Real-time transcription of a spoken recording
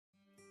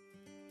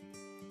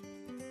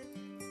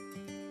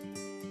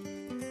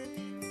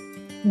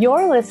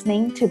You're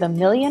listening to the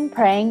Million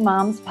Praying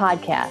Moms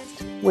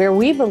podcast, where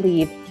we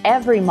believe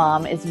every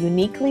mom is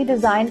uniquely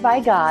designed by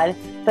God,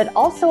 but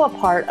also a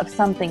part of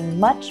something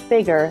much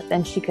bigger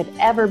than she could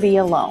ever be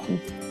alone.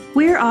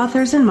 We're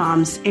authors and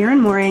moms, Erin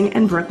Mooring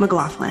and Brooke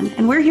McLaughlin,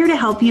 and we're here to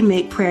help you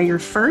make prayer your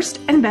first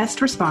and best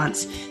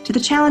response to the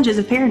challenges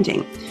of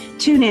parenting.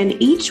 Tune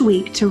in each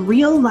week to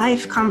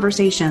real-life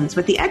conversations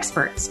with the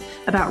experts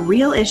about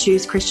real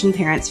issues Christian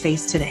parents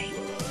face today.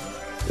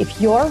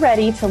 If you're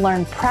ready to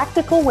learn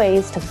practical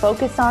ways to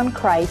focus on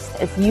Christ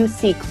as you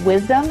seek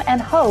wisdom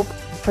and hope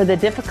for the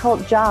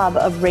difficult job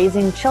of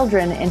raising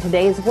children in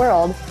today's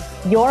world,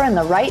 you're in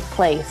the right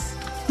place.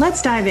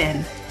 Let's dive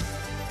in.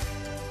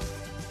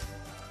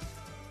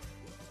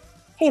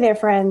 Hey there,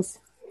 friends.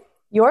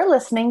 You're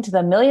listening to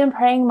the Million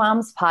Praying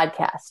Moms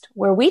podcast,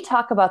 where we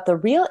talk about the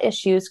real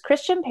issues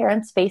Christian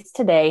parents face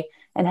today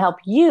and help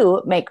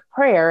you make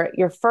prayer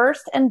your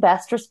first and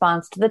best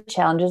response to the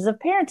challenges of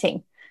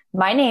parenting.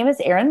 My name is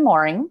Erin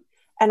Mooring.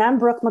 And I'm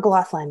Brooke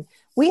McLaughlin.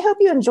 We hope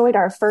you enjoyed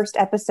our first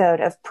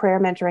episode of Prayer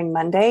Mentoring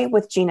Monday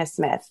with Gina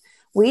Smith.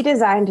 We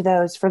designed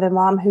those for the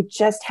mom who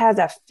just has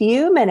a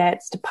few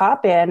minutes to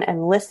pop in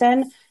and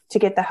listen to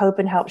get the hope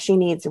and help she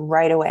needs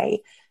right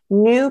away.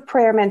 New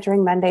Prayer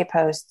Mentoring Monday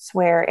posts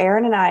where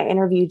Erin and I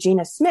interview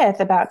Gina Smith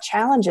about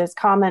challenges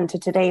common to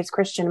today's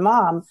Christian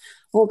mom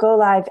will go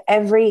live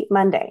every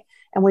Monday,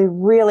 and we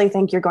really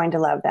think you're going to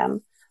love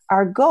them.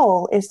 Our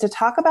goal is to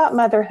talk about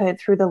motherhood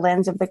through the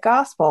lens of the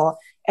gospel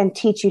and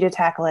teach you to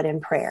tackle it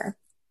in prayer.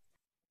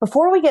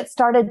 Before we get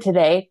started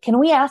today, can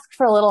we ask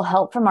for a little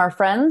help from our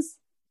friends?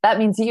 That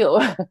means you.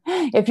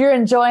 If you're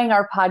enjoying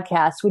our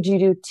podcast, would you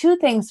do two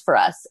things for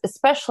us,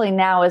 especially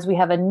now as we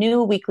have a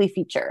new weekly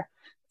feature?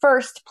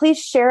 First, please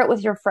share it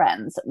with your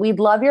friends. We'd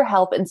love your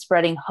help in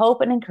spreading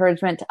hope and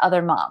encouragement to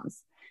other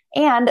moms.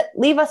 And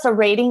leave us a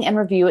rating and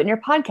review in your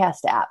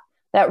podcast app.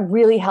 That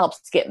really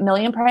helps get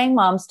Million Praying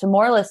Moms to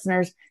more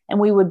listeners, and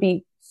we would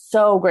be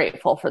so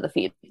grateful for the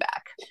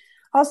feedback.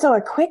 Also, a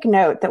quick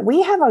note that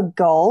we have a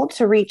goal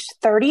to reach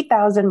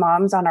 30,000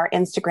 moms on our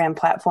Instagram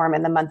platform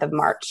in the month of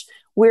March.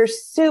 We're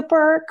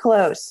super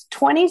close,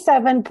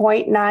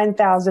 27.9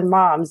 thousand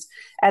moms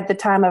at the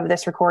time of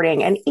this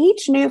recording. And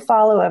each new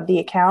follow of the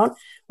account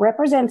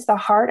represents the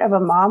heart of a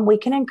mom we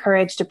can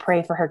encourage to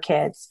pray for her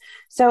kids.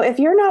 So if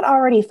you're not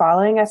already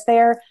following us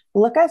there,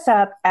 look us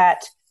up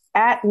at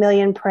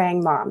Million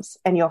Praying Moms,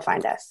 and you'll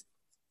find us.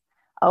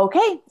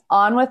 Okay,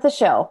 on with the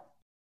show.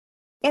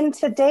 In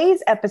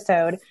today's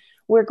episode,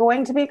 we're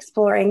going to be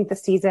exploring the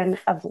season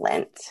of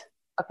Lent.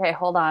 Okay,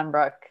 hold on,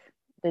 Brooke.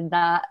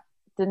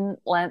 Didn't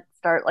Lent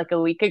start like a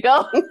week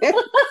ago?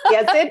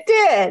 Yes, it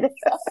did.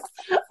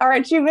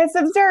 Aren't you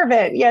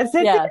misobservant? Yes,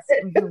 it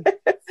did.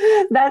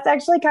 Mm-hmm. That's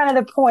actually kind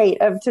of the point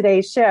of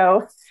today's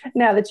show,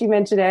 now that you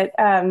mention it.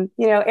 Erin,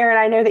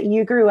 I know that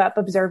you grew up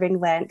observing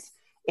Lent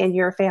in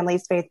your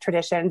family's faith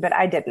tradition, but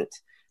I didn't.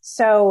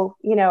 So,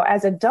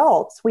 as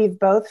adults, we've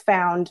both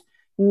found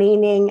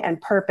meaning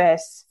and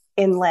purpose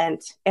in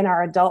Lent in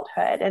our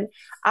adulthood. And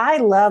I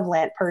love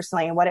Lent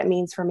personally and what it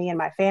means for me and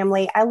my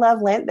family. I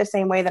love Lent the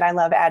same way that I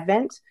love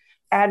Advent.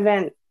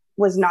 Advent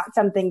was not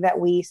something that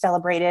we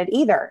celebrated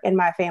either in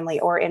my family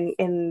or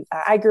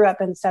I grew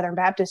up in Southern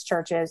Baptist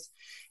churches.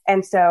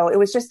 And so it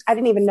was just, I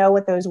didn't even know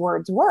what those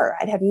words were.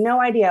 I'd have no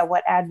idea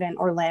what Advent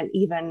or Lent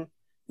even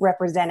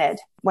represented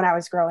when I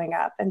was growing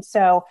up. And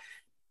so,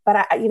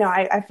 but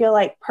I feel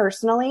like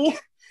personally,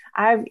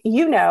 and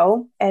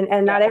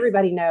not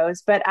everybody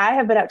knows, but I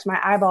have been up to my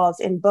eyeballs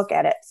in book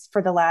edits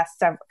for the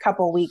last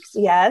couple weeks.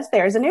 Yes,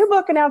 there's a new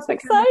book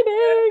announcement.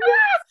 Exciting.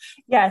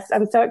 Yes,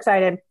 I'm so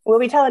excited. We'll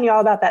be telling you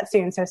all about that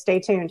soon, so stay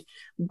tuned.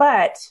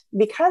 But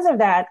because of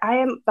that, I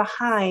am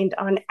behind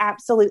on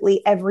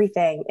absolutely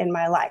everything in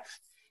my life.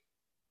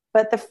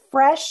 But the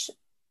fresh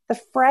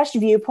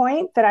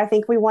viewpoint that I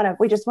think we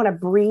just want to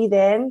breathe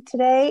in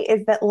today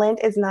is that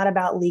Lent is not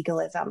about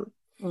legalism.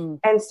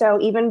 And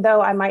so even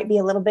though I might be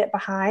a little bit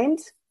behind,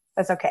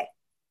 that's okay.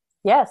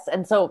 Yes.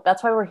 And so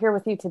that's why we're here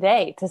with you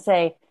today to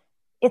say,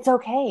 it's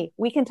okay.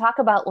 We can talk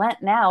about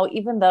Lent now,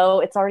 even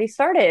though it's already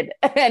started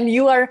and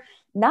you are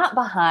not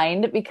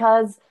behind,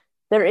 because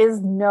there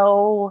is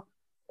no,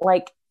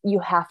 you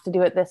have to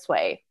do it this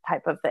way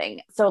type of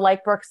thing. So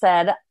like Brooke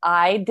said,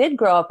 I did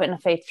grow up in a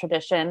faith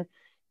tradition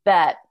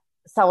that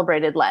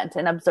celebrated Lent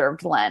and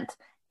observed Lent.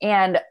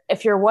 And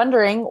if you're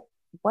wondering,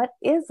 what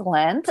is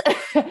Lent?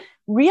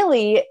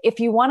 Really, if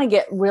you want to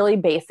get really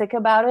basic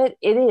about it,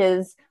 it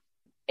is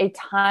a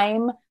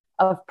time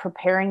of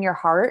preparing your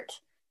heart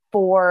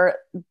for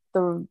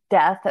the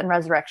death and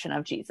resurrection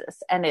of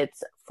Jesus. And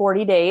it's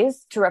 40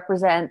 days to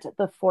represent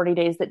the 40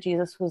 days that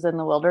Jesus was in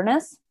the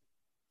wilderness.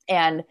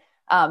 And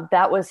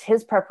that was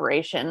his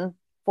preparation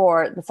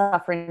for the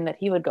suffering that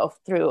he would go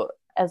through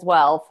as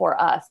well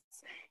for us.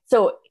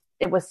 So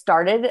it was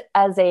started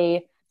as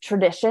a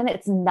tradition.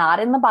 It's not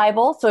in the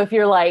Bible. So if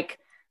you're like,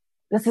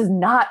 this is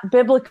not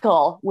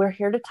biblical, we're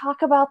here to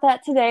talk about that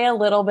today a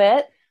little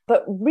bit.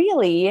 But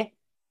really,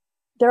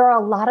 there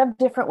are a lot of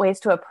different ways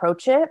to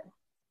approach it.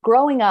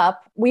 Growing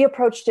up, we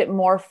approached it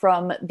more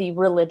from the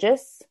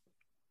religious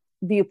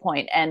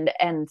viewpoint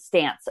and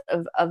stance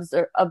of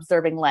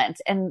observing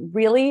Lent. And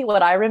really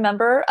what I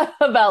remember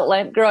about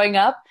Lent growing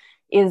up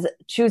is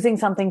choosing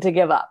something to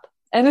give up.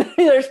 And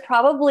there's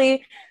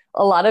probably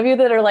a lot of you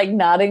that are like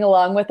nodding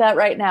along with that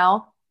right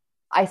now.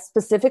 I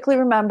specifically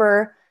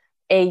remember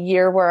a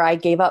year where I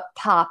gave up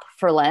pop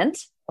for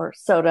Lent, or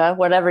soda,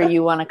 whatever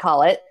you want to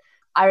call it.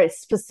 I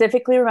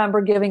specifically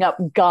remember giving up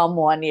gum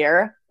one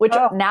year, which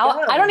now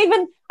God.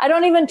 I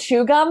don't even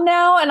chew gum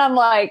now. And I'm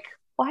like,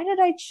 why did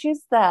I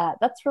choose that?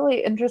 That's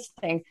really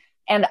interesting.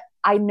 And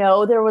I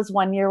know there was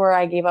one year where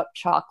I gave up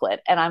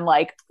chocolate, and I'm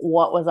like,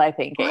 what was I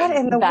thinking? What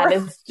in the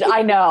world?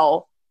 I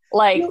know.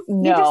 Like,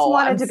 no. You just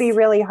wanted to be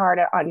really hard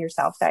on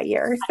yourself that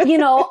year.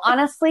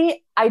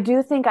 Honestly, I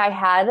do think I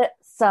had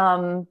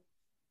some,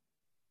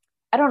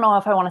 I don't know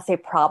if I want to say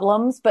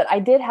problems, but I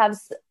did have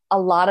a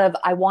lot of,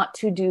 I want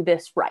to do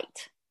this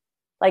right.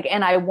 Like,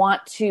 and I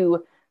want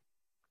to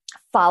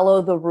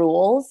follow the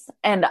rules.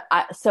 And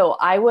so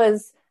I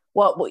was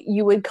what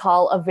you would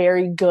call a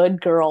very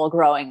good girl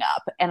growing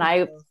up. And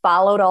I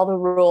followed all the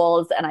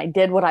rules, and I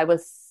did what I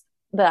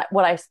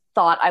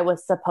thought I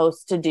was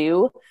supposed to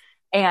do.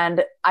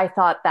 And I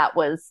thought that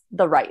was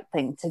the right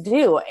thing to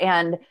do.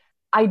 And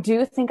I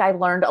do think I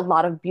learned a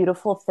lot of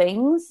beautiful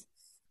things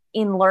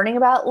in learning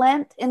about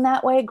Lent in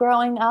that way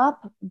growing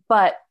up.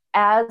 But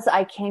as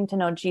I came to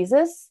know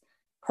Jesus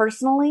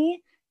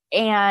personally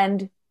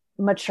and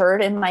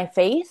matured in my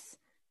faith,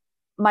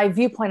 my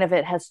viewpoint of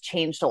it has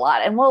changed a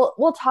lot. And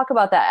we'll talk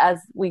about that as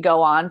we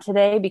go on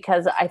today,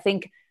 because I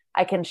think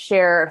I can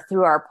share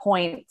through our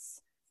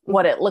points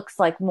what it looks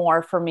like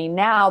more for me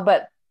now.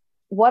 But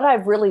what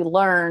I've really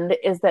learned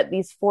is that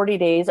these 40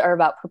 days are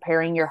about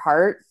preparing your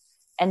heart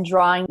and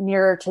drawing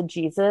nearer to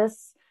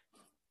Jesus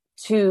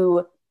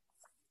to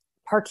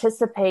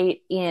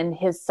participate in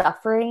his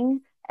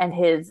suffering and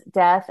his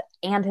death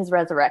and his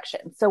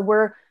resurrection. So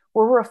we're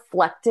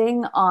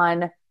reflecting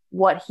on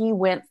what he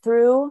went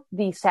through,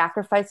 the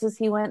sacrifices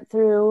he went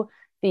through,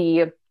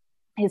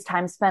 his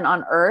time spent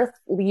on earth,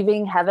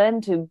 leaving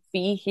heaven to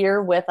be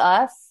here with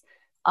us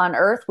on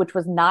earth, which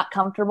was not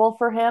comfortable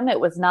for him. It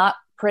was not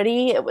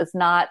pretty. It was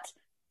not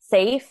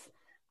safe.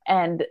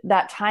 And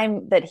that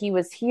time that he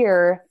was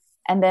here,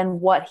 and then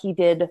what he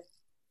did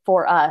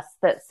for us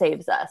that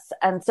saves us.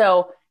 And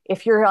so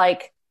if you're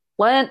like,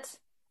 Lent,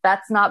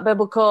 that's not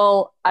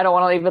biblical, I don't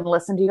want to even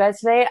listen to you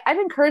guys today, I'd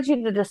encourage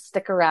you to just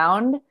stick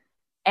around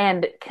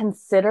and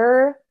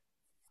consider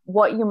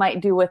what you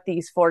might do with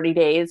these 40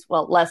 days.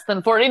 Well, less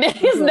than 40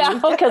 days now,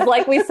 because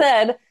like we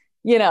said,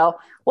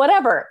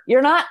 whatever,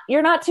 you're not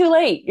too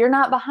late. You're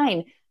not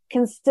behind.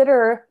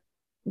 Consider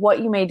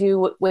what you may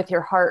do with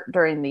your heart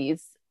during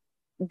these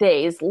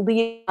days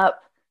leading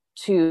up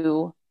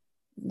to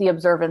the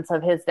observance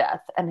of his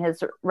death and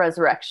his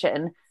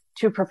resurrection,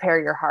 to prepare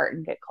your heart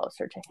and get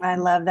closer to him. I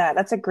love that.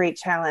 That's a great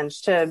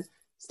challenge, to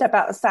step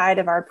outside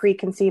of our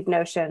preconceived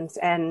notions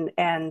and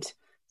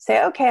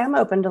say, okay, I'm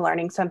open to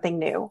learning something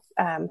new.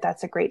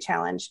 That's a great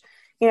challenge.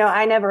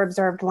 I never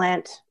observed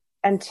Lent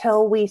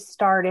until we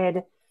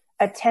started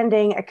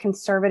attending a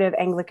conservative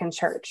Anglican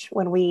church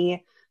when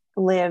we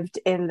lived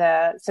in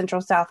the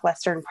central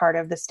southwestern part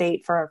of the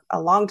state for a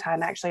long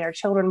time. Actually, our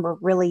children were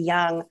really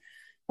young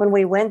when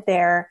we went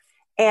there.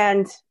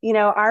 And,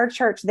 our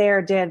church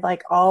there did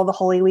like all the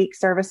Holy Week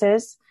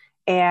services,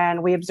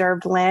 and we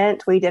observed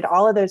Lent. We did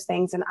all of those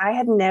things. And I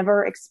had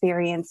never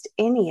experienced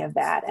any of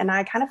that. And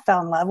I kind of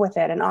fell in love with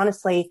it. And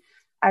honestly,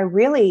 I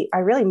really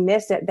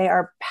miss it. They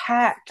are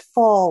packed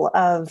full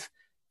of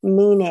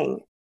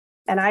meaning.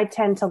 And I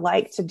tend to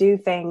like to do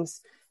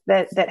things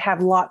that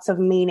have lots of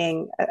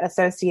meaning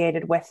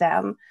associated with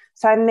them.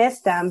 So I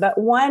miss them. But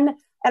and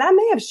I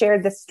may have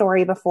shared this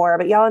story before,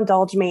 but y'all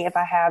indulge me if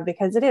I have,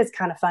 because it is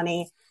kind of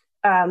funny.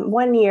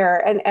 One year,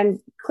 and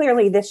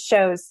clearly this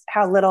shows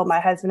how little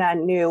my husband and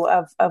I knew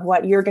of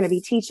what you're going to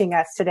be teaching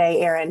us today,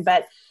 Erin.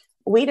 But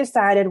we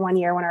decided one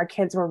year when our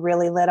kids were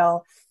really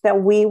little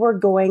that we were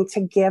going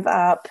to give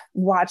up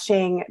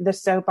watching the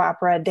soap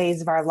opera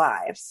Days of Our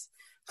Lives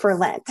for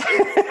Lent.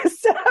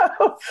 So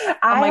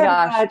I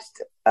had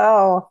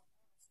watched,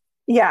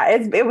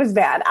 it was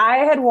bad. I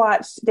had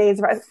watched Days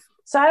of Our.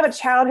 So I have a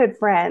childhood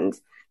friend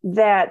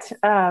that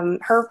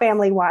her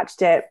family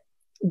watched it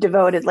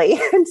devotedly.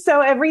 And so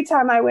every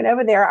time I went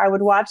over there, I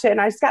would watch it, and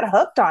I just got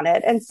hooked on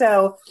it. And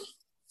so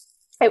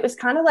it was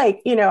kind of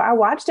like, I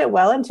watched it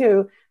well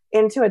into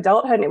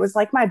adulthood, and it was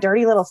like my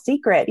dirty little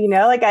secret,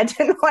 like I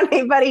didn't want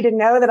anybody to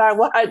know that I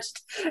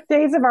watched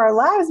Days of Our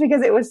Lives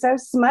because it was so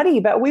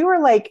smutty. But we were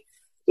like,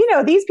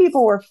 these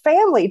people were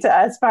family to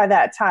us by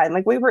that time.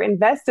 Like we were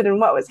invested in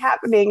what was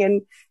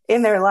happening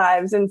in their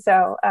lives. And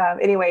so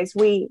anyways,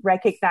 we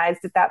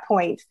recognized at that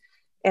point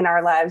in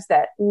our lives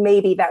that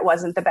maybe that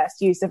wasn't the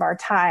best use of our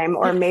time,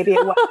 or maybe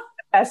it wasn't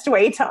the best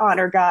way to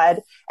honor God,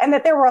 and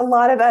that there were a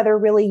lot of other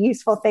really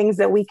useful things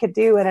that we could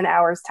do in an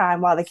hour's time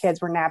while the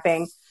kids were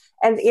napping.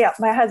 And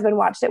my husband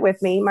watched it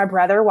with me. My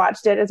brother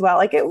watched it as well.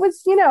 Like it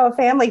was, a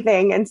family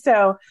thing. And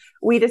so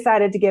we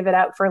decided to give it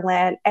up for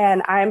Lent.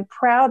 And I'm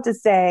proud to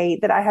say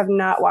that I have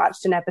not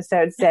watched an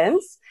episode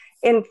since.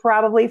 in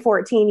probably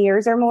 14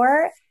 years or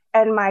more.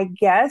 And my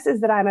guess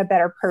is that I'm a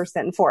better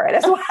person for it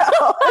as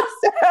well.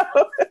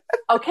 So.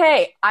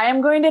 Okay, I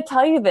am going to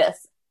tell you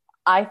this.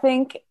 I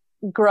think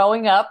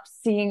growing up,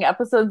 seeing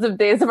episodes of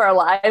Days of Our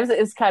Lives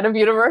is kind of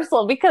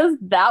universal because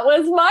that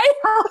was my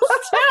house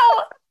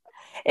too.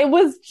 It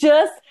was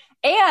just,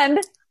 and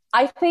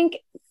I think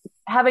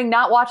having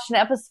not watched an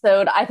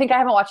episode, I think I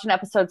haven't watched an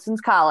episode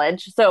since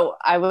college. So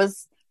I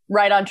was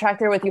right on track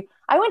there with you.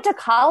 I went to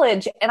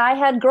college and I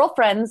had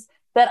girlfriends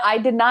that I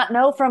did not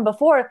know from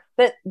before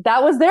that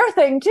was their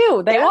thing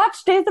too. They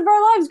watched Days of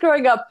Our Lives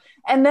growing up.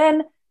 And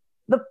then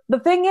the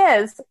thing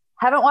is,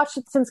 haven't watched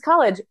it since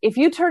college. If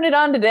you turn it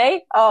on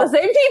today, the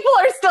same people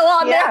are still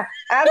on there.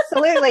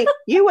 Absolutely.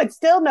 You would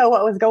still know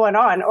what was going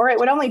on, or it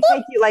would only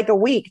take you like a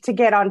week to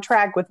get on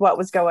track with what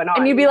was going on.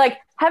 And you'd be like,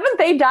 haven't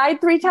they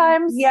died 3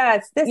 times?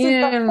 Yes. This is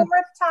the 4th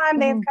time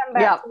they've come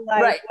back to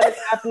life. Right. What is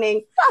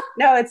happening?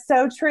 No, it's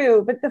so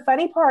true. But the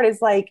funny part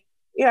is like,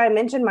 I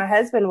mentioned my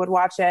husband would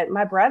watch it.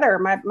 My brother,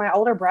 my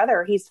older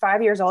brother, he's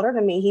 5 years older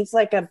than me. He's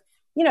like a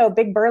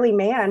big burly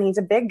man. He's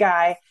a big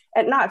guy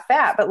and not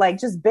fat, but like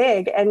just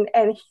big. And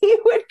he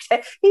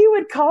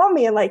would call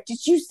me and like,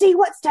 did you see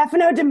what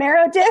Stefano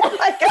DiMero did?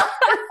 Like,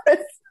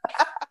 just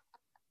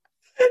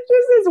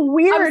this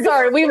weird. I'm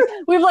sorry.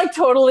 We've like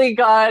totally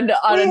gone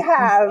on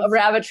a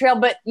rabbit trail,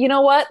 but you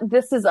know what?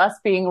 This is us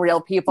being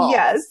real people.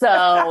 Yes.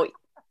 So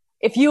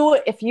if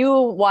you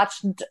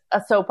watched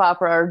a soap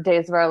opera or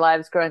Days of Our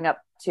Lives growing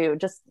up too,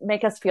 just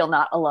make us feel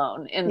not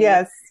alone in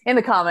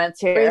the comments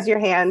here. Raise your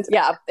hand.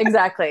 Yeah,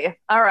 exactly.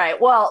 All right.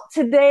 Well,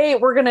 today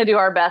we're going to do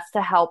our best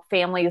to help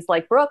families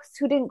like Brooks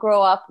who didn't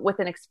grow up with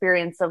an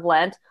experience of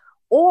Lent,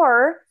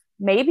 or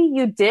maybe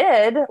you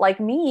did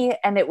like me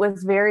and it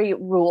was very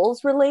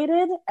rules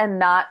related and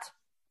not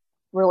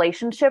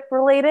relationship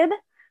related.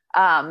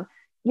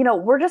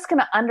 We're just going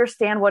to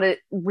understand what it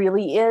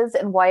really is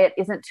and why it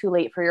isn't too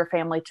late for your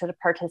family to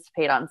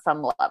participate on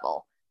some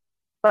level.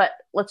 But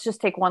let's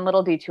just take one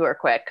little detour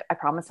quick. I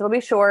promise it'll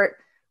be short.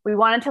 We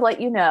wanted to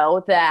let you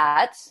know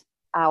that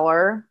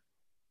our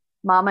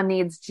Mama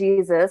Needs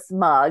Jesus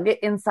mug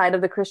inside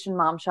of the Christian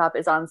Mom Shop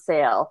is on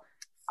sale.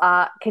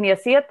 Can you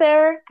see it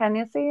there? Can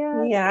you see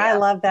it? Yeah, I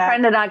love that.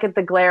 Trying to not get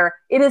the glare.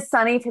 It is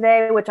sunny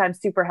today, which I'm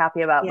super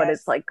happy about, but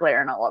it's like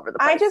glaring all over the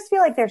place. I just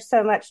feel like there's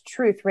so much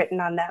truth written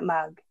on that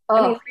mug.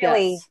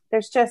 Really,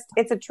 it's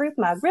a truth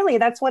mug. Really,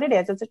 that's what it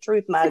is. It's a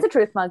truth mug. It's a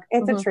truth mug.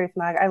 It's a truth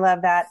mug. I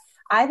love that.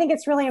 I think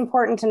it's really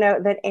important to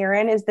note that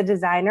Erin is the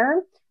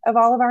designer of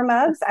all of our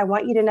mugs. I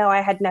want you to know I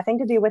had nothing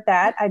to do with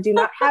that. I do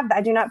not I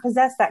do not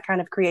possess that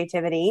kind of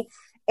creativity.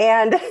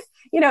 And,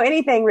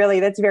 anything really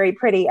that's very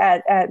pretty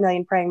at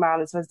Million Praying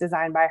Moms was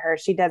designed by her.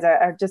 She does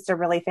just a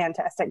really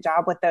fantastic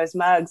job with those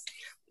mugs.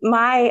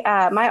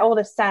 My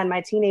oldest son, my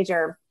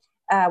teenager,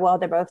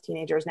 they're both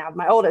teenagers now.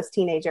 My oldest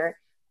teenager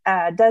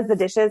does the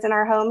dishes in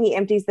our home. He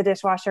empties the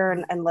dishwasher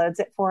and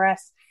loads it for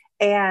us.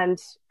 And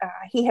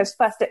he has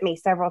fussed at me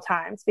several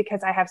times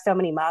because I have so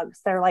many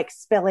mugs. They're like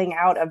spilling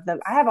out of them.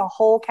 I have a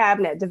whole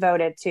cabinet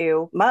devoted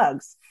to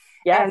mugs.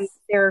 Yes. And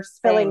they're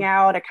spilling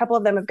out. A couple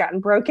of them have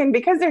gotten broken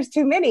because there's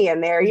too many in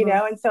there,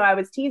 And so I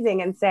was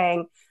teasing and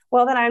saying,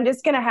 well, then I'm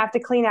just going to have to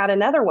clean out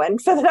another one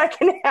so that I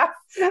can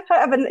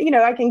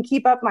I can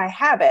keep up my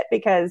habit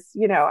because,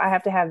 I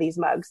have to have these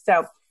mugs.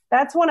 So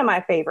that's one of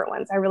my favorite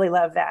ones. I really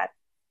love that.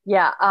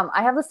 Yeah.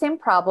 I have the same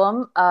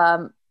problem.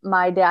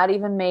 My dad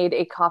even made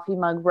a coffee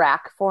mug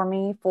rack for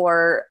me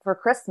for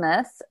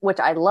Christmas, which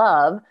I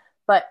love,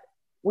 but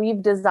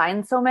we've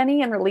designed so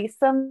many and released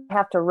them. I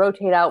have to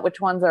rotate out which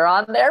ones are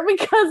on there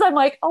because I'm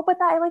like, oh, but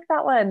I like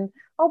that one.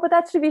 Oh, but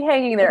that should be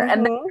hanging there.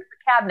 And then the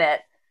cabinet.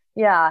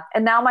 Yeah.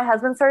 And now my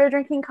husband started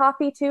drinking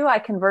coffee too. I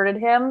converted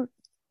him.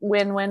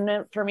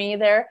 Win-win for me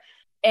there.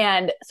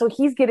 And so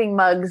he's getting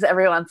mugs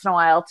every once in a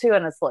while too.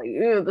 And it's like,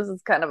 ooh, this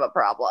is kind of a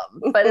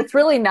problem, but it's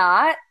really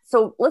not.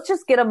 So let's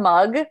just get a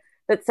mug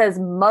that says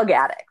mug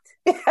addict,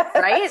 right?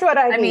 That's what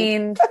I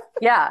mean,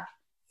 yeah.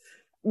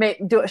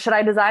 Should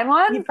I design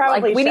one? You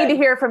probably we need to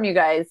hear from you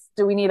guys.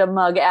 Do we need a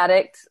mug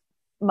addict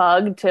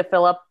mug to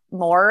fill up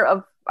more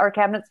of our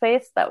cabinet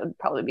space? That would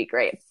probably be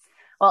great.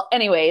 Well,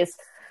 anyways,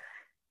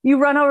 you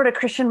run over to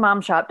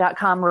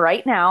christianmomshop.com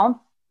right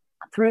now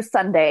through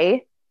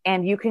Sunday,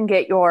 and you can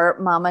get your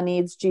Mama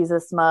Needs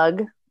Jesus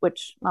mug,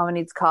 which Mama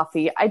Needs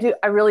coffee.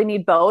 I really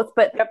need both,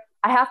 but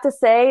I have to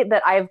say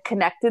that I've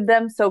connected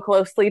them so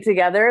closely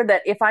together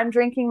that if I'm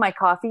drinking my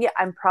coffee,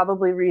 I'm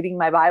probably reading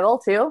my Bible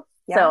too.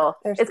 Yeah, so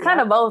it's kind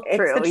of both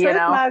true, it's the truth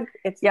mug.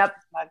 It's the truth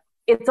mug.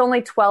 It's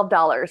only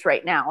 $12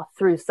 right now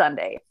through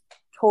Sunday.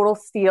 Total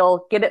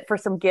steal. Get it for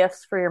some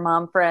gifts for your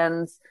mom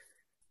friends.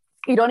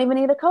 You don't even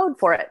need a code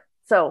for it.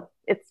 So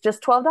it's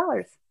just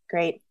 $12.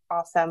 Great.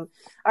 Awesome.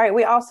 All right.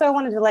 We also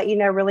wanted to let you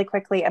know really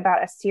quickly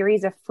about a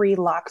series of free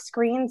lock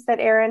screens that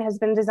Erin has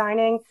been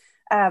designing.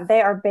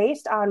 They are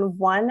based on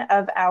one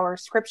of our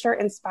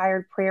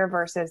scripture-inspired prayer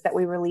verses that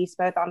we release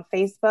both on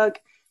Facebook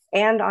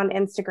and on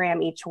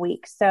Instagram each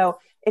week. So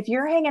if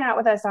you're hanging out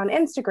with us on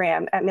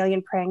Instagram at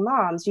Million Praying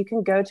Moms, you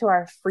can go to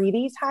our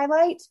freebies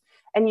highlight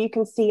and you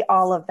can see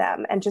all of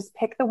them and just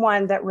pick the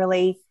one that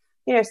really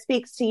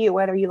speaks to you,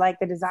 whether you like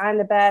the design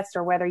the best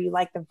or whether you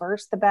like the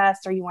verse the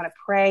best, or you want to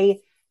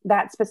pray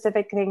that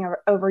specific thing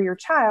over your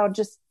child.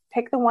 Just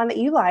pick the one that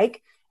you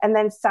like and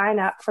then sign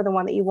up for the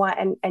one that you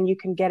want, and you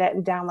can get it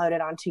and download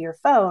it onto your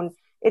phone.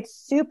 It's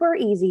super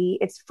easy,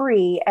 it's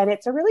free, and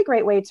it's a really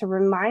great way to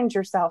remind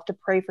yourself to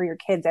pray for your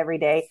kids every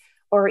day,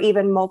 or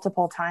even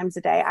multiple times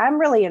a day. I'm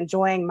really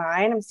enjoying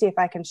mine. Let me see if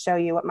I can show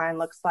you what mine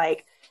looks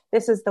like.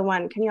 This is the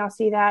one. Can y'all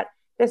see that?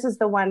 This is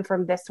the one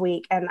from this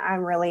week, and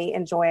I'm really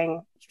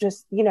enjoying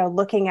just,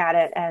 looking at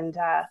it and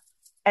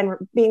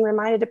being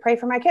reminded to pray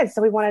for my kids.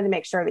 So we wanted to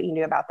make sure that you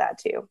knew about that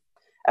too.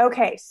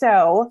 Okay,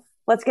 so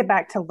let's get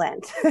back to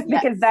Lent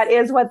because that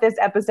is what this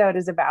episode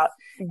is about.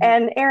 Mm-hmm.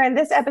 And Erin,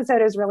 this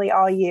episode is really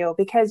all you,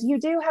 because you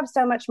do have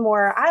so much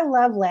more. I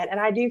love Lent, and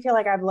I do feel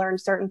like I've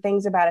learned certain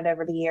things about it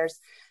over the years,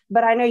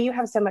 but I know you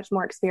have so much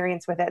more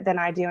experience with it than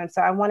I do. And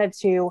so I wanted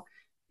to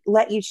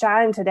let you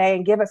shine today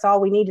and give us all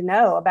we need to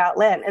know about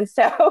Lent. And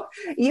so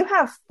you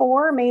have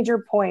 4 major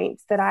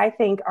points that I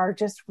think are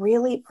just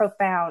really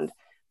profound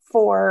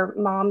for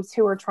moms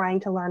who are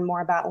trying to learn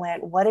more about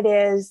Lent, what it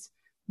is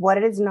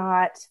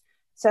not.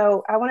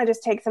 So I want to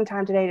just take some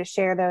time today to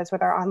share those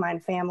with our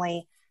online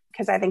family,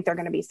 because I think they're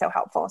going to be so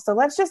helpful. So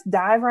let's just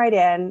dive right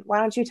in. Why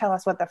don't you tell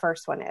us what the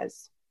first one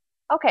is?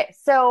 Okay,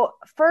 so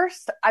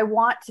first, I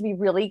want to be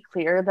really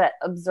clear that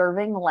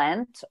observing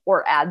Lent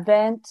or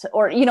Advent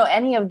or,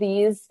 any of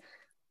these,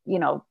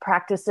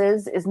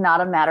 practices is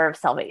not a matter of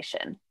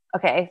salvation.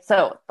 Okay,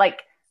 so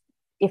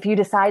if you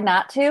decide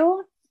not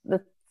to,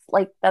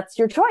 that's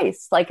your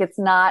choice. It's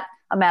not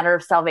a matter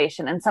of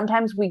salvation. And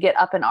sometimes we get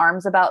up in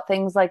arms about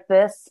things like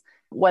this,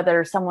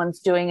 whether someone's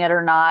doing it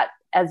or not,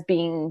 as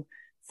being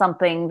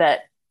something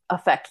that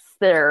affects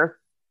their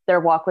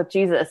walk with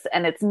Jesus.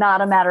 And it's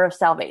not a matter of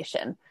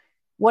salvation.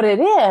 What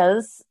it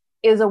is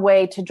a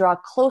way to draw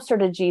closer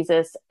to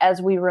Jesus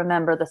as we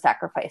remember the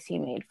sacrifice he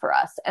made for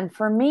us. And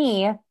for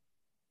me,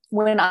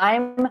 when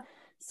I'm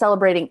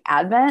celebrating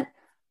Advent,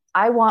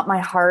 I want my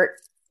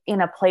heart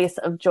in a place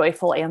of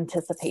joyful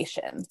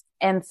anticipation.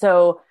 And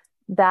so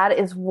that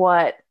is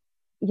what,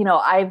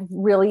 I've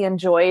really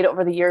enjoyed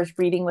over the years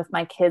reading with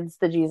my kids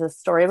the Jesus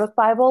Storybook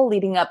Bible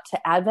leading up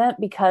to Advent,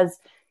 because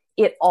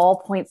it all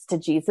points to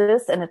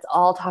Jesus and it's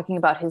all talking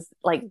about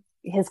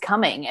his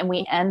coming, and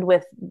we end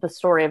with the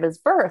story of his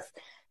birth.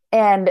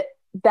 And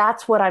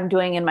that's what I'm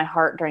doing in my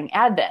heart during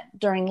Advent.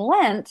 During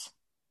Lent,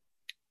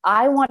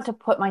 I want to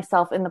put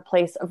myself in the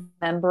place of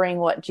remembering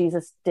what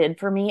Jesus did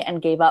for me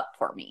and gave up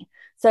for me.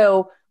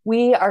 So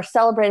we are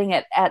celebrating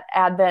it at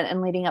Advent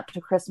and leading up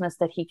to Christmas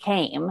that he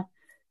came.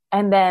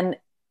 And then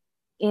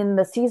in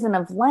the season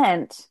of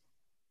Lent,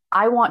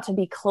 I want to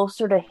be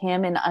closer to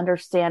him in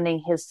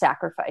understanding his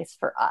sacrifice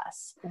for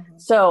us. Mm-hmm.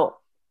 So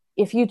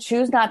if you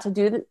choose not to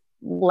do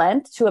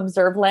Lent, to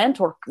observe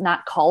Lent, or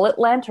not call it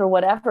Lent or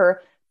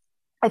whatever,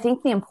 I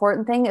think the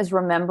important thing is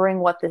remembering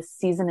what this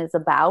season is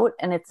about.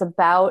 And it's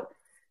about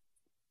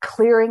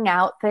clearing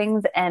out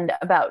things and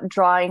about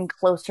drawing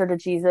closer to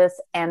Jesus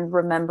and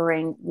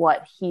remembering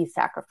what he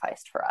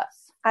sacrificed for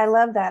us. I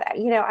love that.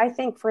 I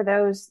think for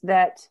those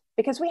that,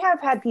 because we have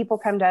had people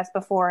come to us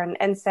before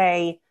and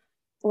say,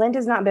 Lent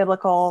is not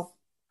biblical.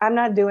 I'm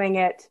not doing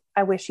it.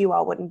 I wish you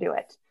all wouldn't do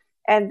it.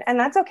 And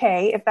that's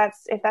okay. If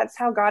that's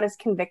how God has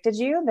convicted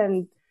you,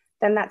 then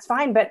that's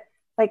fine. But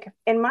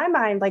in my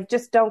mind,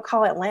 just don't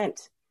call it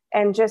Lent,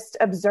 and just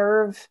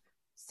observe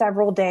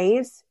several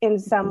days in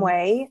some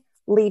way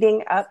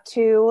leading up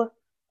to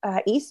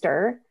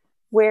Easter,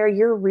 where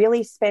you're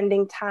really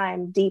spending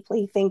time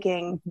deeply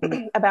thinking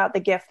about the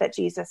gift that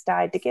Jesus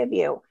died to give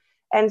you.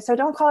 And so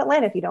don't call it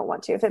Lent if you don't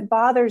want to. If it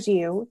bothers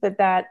you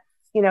that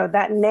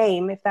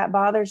name, if that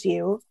bothers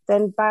you,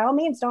 then by all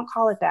means, don't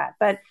call it that.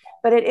 But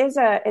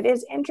it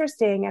is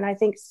interesting. And I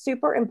think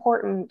super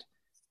important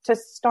to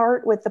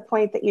start with the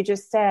point that you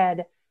just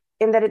said,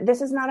 in that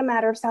this is not a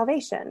matter of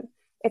salvation.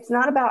 It's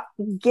not about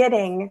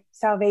getting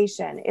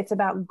salvation. It's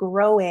about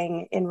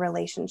growing in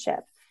relationship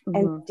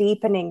and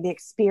deepening the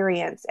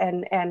experience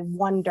and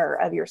wonder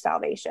of your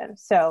salvation.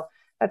 So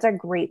that's a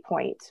great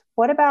point.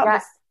 What about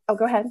this? Oh,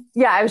 go ahead.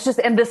 Yeah, I was just,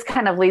 and this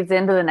kind of leads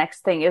into the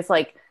next thing is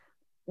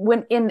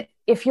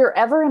if you're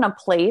ever in a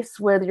place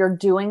where you're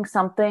doing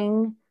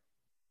something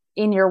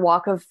in your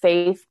walk of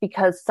faith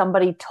because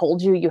somebody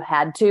told you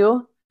had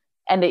to,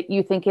 and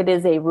you think it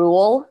is a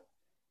rule,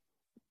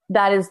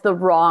 that is the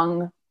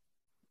wrong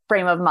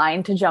frame of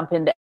mind to jump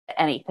into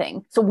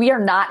anything. So we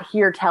are not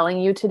here telling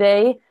you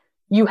today,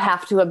 you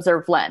have to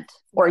observe Lent,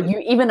 or you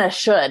even a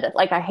should.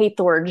 I hate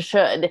the word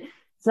should.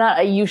 It's not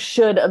a you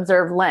should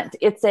observe Lent.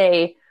 It's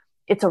a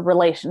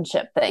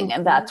relationship thing.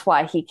 And that's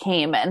why he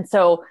came. And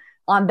so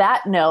on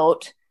that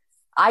note,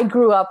 I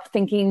grew up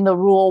thinking the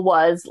rule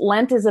was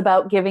Lent is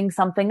about giving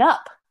something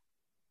up.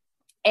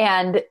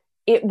 And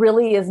it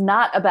really is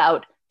not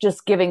about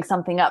just giving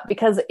something up,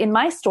 because in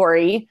my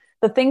story,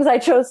 the things I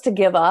chose to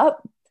give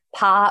up,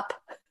 pop,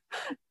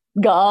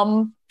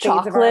 gum,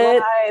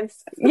 chocolate,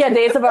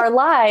 days of our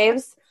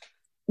lives,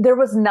 there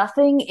was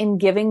nothing in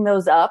giving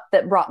those up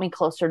that brought me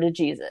closer to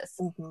Jesus.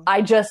 Mm-hmm.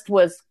 I just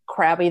was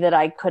crabby that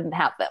I couldn't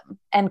have them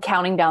and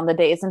counting down the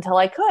days until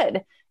I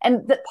could.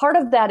 And part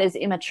of that is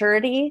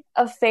immaturity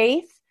of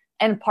faith.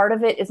 And part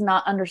of it is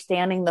not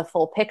understanding the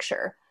full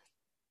picture.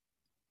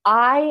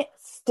 I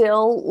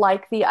still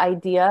like the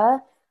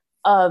idea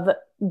of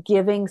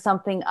giving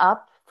something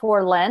up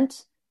for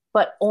Lent,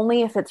 but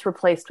only if it's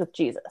replaced with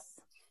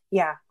Jesus.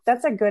 Yeah,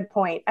 that's a good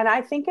point. And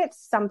I think it's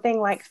something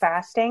like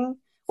fasting.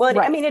 Well,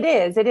 Right. I mean, it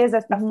is a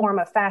Mhm. form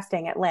of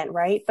fasting at Lent,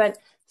 right? But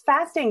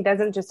fasting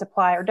doesn't just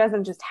apply or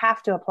doesn't just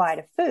have to apply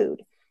to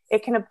food.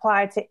 It can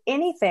apply to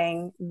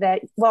anything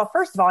that, well,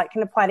 first of all, it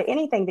can apply to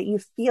anything that you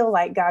feel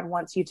like God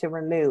wants you to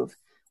remove,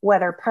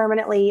 whether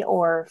permanently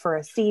or for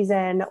a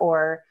season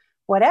or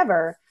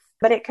whatever.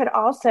 But it could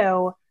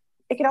also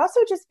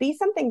just be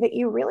something that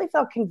you really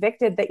feel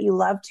convicted that you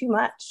love too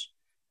much,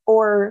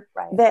 or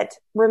Right. that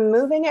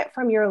removing it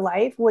from your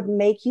life would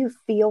make you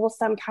feel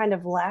some kind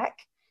of lack,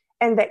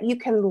 and that you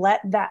can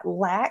let that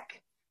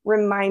lack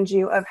remind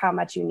you of how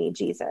much you need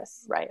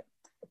Jesus. Right.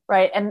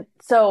 Right. And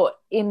so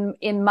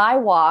in my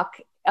walk,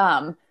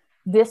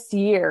 this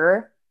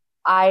year,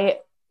 I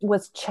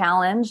was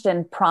challenged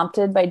and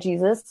prompted by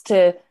Jesus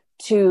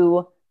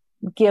to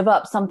give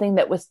up something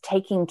that was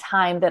taking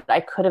time that I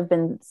could have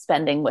been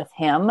spending with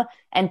him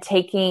and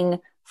taking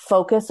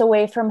focus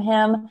away from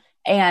him.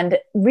 And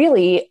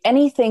really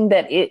anything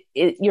that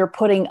you're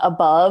putting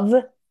above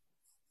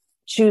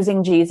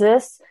choosing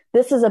Jesus,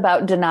 this is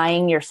about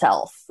denying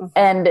yourself. Mm-hmm.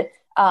 And,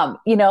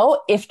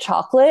 if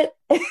chocolate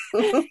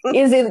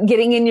is it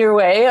getting in your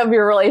way of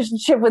your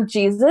relationship with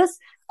Jesus,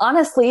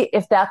 honestly,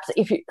 if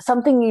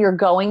something you're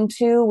going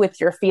to with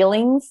your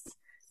feelings,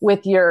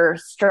 with your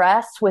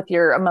stress, with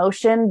your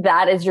emotion,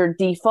 that is your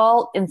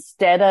default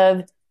instead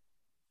of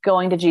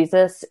going to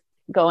Jesus,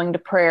 going to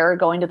prayer,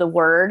 going to the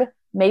word.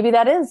 Maybe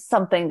that is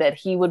something that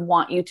he would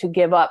want you to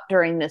give up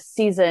during this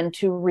season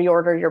to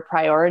reorder your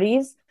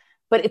priorities.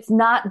 But it's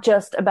not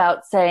just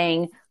about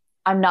saying,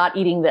 I'm not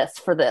eating this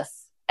for this.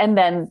 And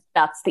then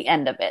that's the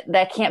end of it.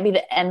 That can't be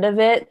the end of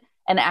it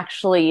and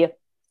actually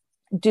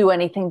do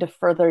anything to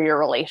further your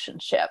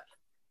relationship.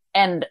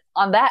 And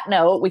on that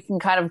note, we can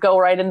kind of go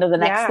right into the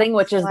next thing,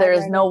 which is there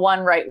is no one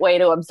right way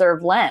to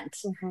observe Lent.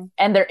 Mm-hmm.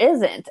 And there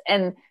isn't.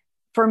 And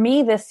for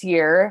me this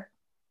year,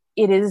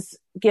 it is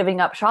giving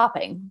up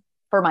shopping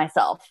for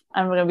myself.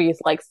 I'm going to be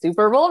like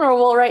super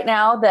vulnerable right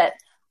now that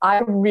I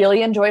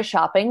really enjoy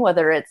shopping,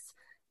 whether it's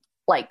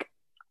like,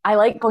 I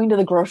like going to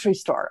the grocery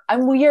store.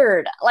 I'm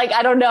weird. Like,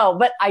 I don't know,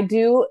 but I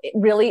do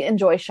really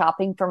enjoy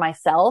shopping for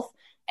myself.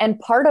 And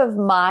part of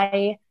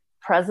my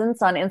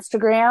presence on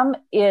Instagram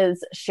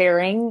is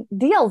sharing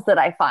deals that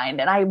I find.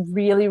 And I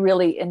really,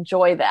 really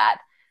enjoy that.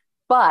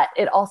 But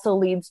it also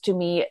leads to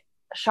me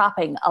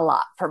shopping a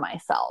lot for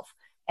myself.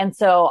 And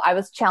so I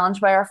was challenged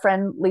by our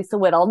friend, Lisa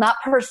Whittle, not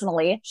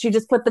personally. She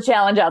just put the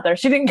challenge out there.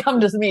 She didn't come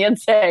to me and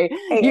say,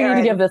 hey, you need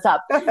to give this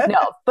up.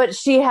 No, but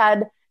she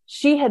had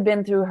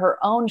been through her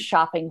own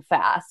shopping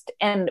fast.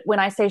 And when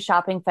I say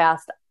shopping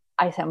fast,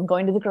 I say I'm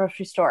going to the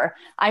grocery store.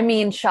 I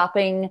mean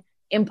shopping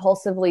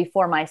impulsively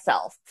for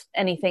myself,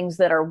 any things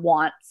that are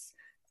wants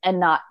and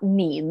not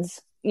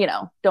needs.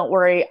 Don't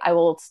worry, I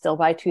will still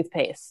buy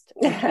toothpaste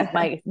and keep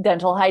my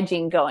dental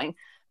hygiene going.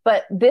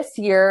 But this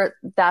year,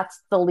 that's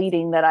the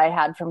leading that I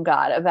had from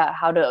God about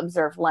how to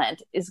observe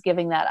Lent, is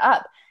giving that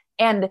up.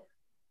 And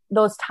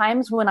those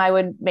times when I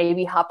would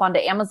maybe hop onto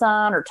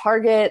Amazon or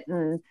Target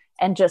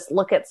and just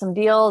look at some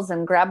deals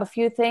and grab a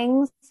few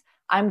things,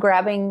 I'm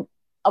grabbing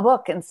a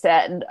book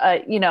instead,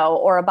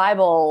 or a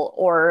Bible,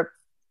 or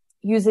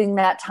using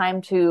that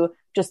time to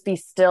just be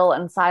still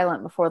and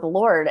silent before the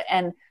Lord.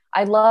 And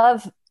I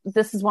love,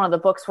 this is one of the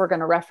books we're going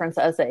to reference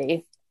as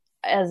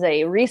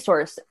a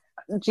resource.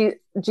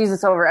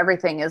 Jesus Over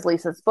Everything is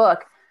Lisa's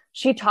book.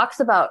 She talks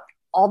about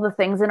all the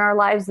things in our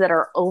lives that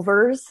are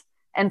overs.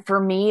 And for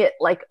me,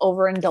 like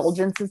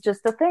overindulgence is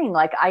just a thing.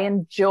 Like I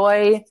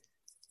enjoy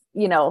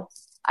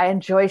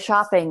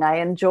shopping.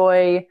 I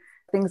enjoy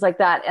things like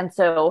that. And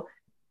so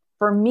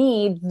for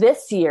me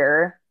this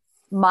year,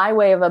 my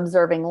way of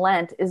observing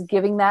Lent is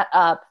giving that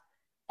up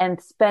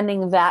and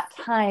spending that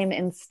time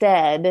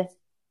instead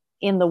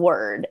in the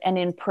word and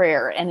in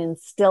prayer and in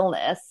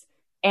stillness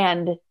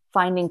and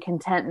finding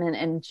contentment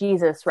in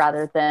Jesus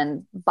rather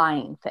than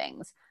buying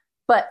things.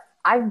 But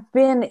I've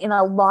been in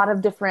a lot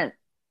of different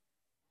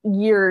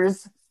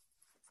years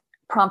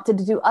prompted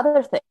to do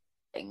other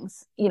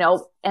things,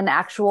 an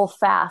actual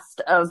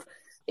fast of,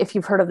 if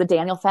you've heard of the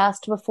Daniel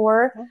fast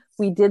before,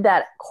 we did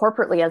that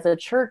corporately as a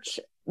church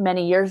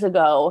many years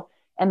ago.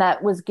 And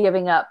that was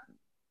giving up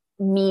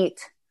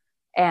meat,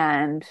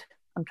 and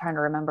I'm trying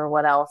to remember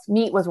what else.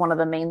 Meat was one of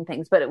the main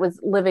things, but it was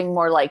living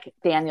more like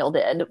Daniel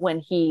did when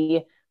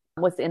he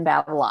was in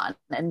Babylon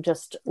and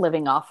just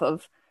living off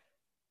of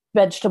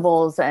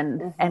vegetables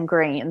and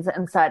grains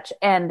and such.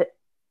 And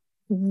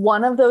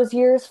one of those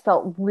years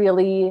felt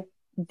really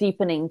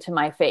deepening to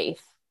my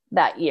faith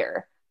that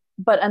year.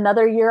 But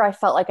another year, I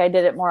felt like I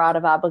did it more out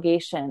of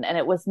obligation, and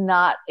it was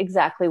not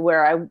exactly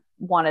where I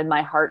wanted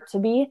my heart to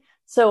be.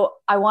 So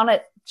I want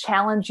to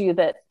challenge you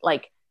that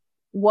like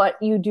what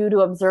you do to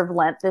observe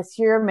Lent this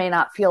year may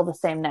not feel the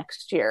same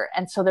next year.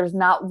 And so there's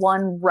not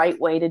one right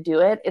way to do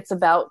it. It's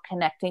about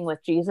connecting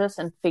with Jesus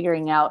and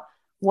figuring out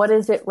what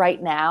is it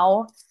right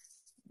now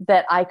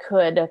that I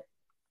could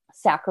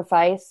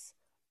sacrifice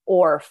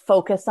or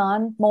focus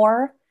on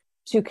more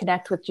to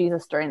connect with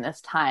Jesus during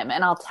this time.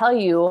 And I'll tell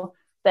you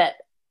that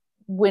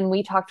when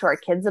we talked to our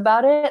kids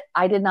about it,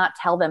 I did not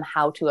tell them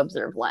how to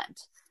observe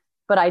Lent,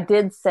 but I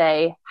did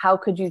say, how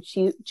could you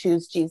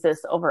choose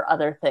Jesus over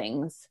other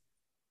things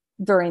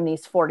during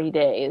these 40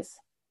 days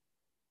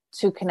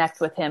to connect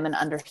with him and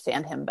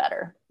understand him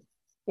better?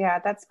 Yeah,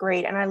 that's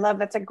great. And I love,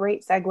 that's a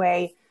great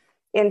segue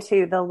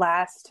into the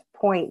last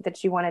point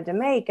that you wanted to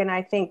make. And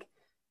I think,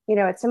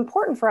 it's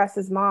important for us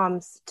as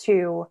moms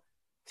to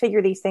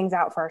figure these things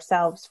out for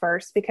ourselves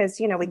first, because,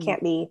 we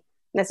can't be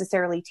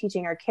necessarily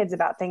teaching our kids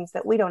about things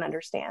that we don't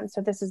understand.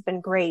 So this has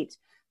been great,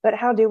 but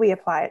how do we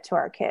apply it to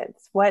our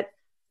kids?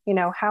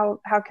 How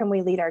can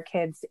we lead our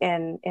kids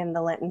in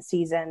the Lenten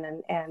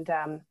season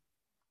and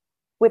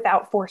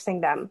without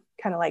forcing them,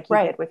 kind of like you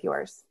did with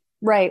yours?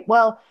 Right.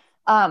 Well,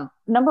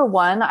 number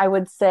one, I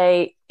would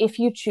say if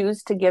you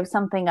choose to give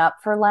something up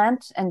for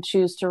Lent and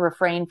choose to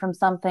refrain from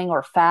something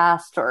or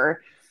fast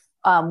or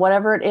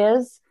whatever it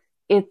is,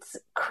 it's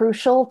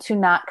crucial to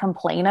not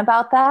complain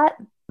about that,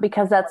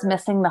 because that's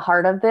missing the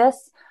heart of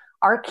this.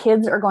 Our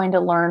kids are going to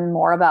learn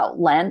more about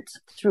Lent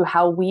through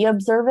how we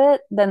observe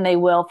it than they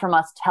will from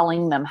us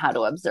telling them how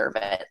to observe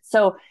it.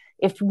 So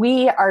if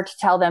we are to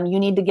tell them, you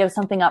need to give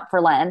something up for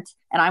Lent,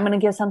 and I'm going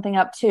to give something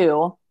up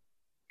too,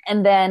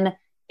 and then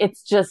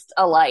it's just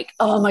a like,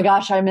 oh my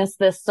gosh, I miss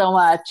this so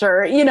much,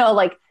 or,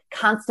 like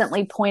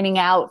constantly pointing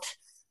out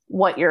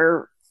what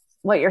you're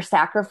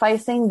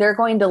sacrificing, they're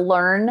going to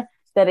learn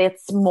that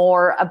it's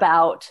more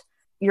about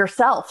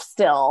yourself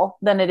still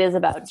than it is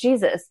about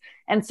Jesus.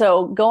 And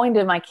so going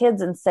to my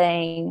kids and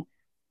saying,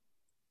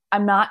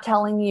 I'm not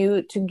telling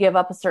you to give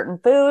up a certain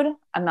food.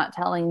 I'm not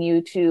telling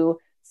you to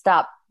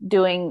stop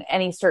doing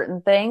any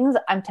certain things.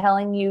 I'm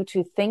telling you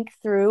to think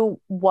through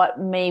what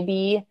may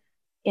be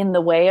in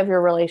the way of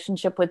your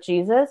relationship with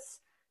Jesus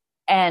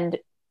and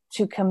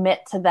to commit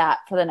to that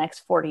for the next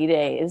 40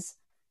 days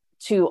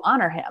to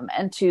honor him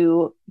and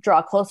to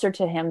draw closer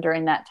to him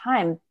during that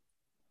time.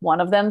 One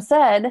of them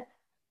said,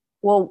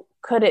 well,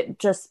 could it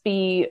just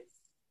be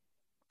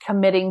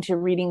committing to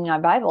reading my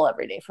Bible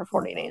every day for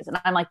 40 days?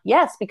 And I'm like,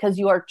 yes, because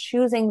you are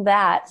choosing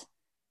that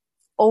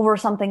over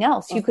something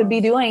else. You could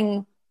be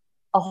doing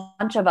a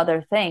bunch of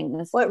other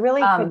things. Well, it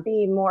really could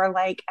be more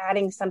like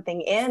adding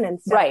something in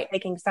instead of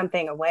taking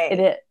something away. It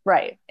is,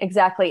 right,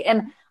 exactly.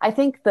 And I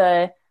think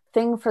the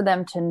thing for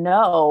them to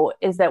know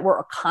is that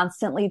we're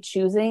constantly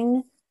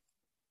choosing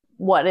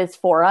what is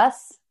for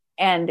us.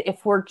 And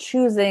if we're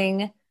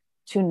choosing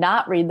to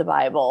not read the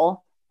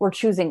Bible, we're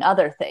choosing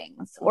other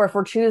things. Or if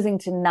we're choosing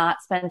to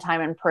not spend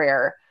time in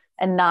prayer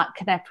and not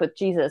connect with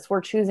Jesus,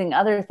 we're choosing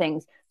other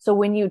things. So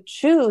when you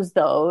choose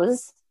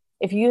those,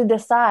 if you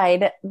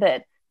decide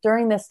that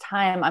during this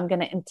time, I'm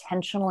going to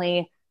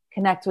intentionally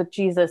connect with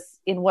Jesus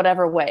in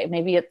whatever way,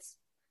 maybe it's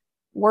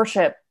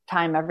worship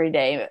time every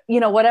day,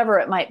 whatever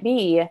it might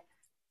be,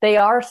 they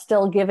are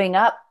still giving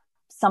up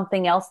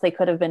something else they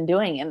could have been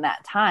doing in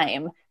that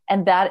time.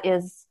 And that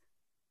is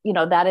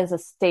a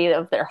state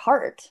of their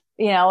heart.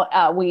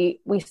 We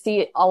see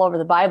it all over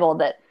the Bible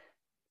that,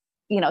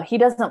 he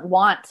doesn't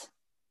want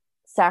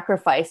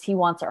sacrifice. He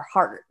wants our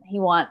heart. He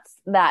wants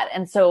that.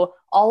 And so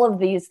all of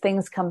these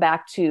things come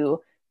back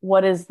to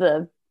what is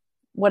the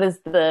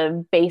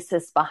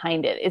basis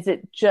behind it? Is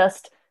it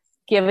just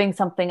giving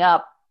something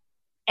up?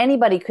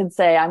 Anybody could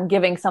say, I'm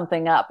giving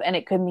something up, and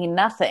it could mean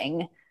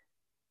nothing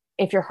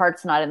if your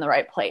heart's not in the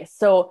right place.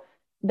 So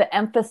the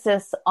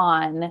emphasis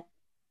on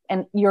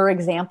your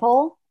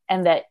example,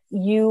 and that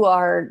you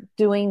are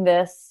doing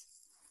this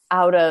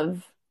out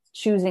of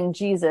choosing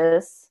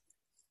Jesus,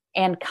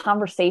 and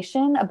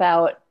conversation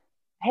about,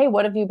 hey,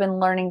 what have you been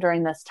learning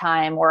during this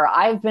time? Or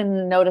I've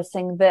been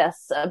noticing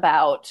this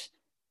about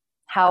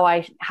how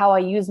I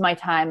use my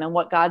time and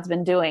what God's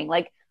been doing.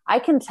 Like, I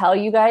can tell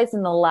you guys,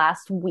 in the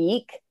last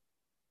week,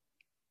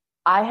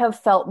 I have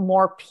felt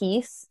more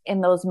peace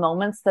in those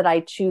moments that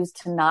I choose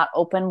to not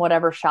open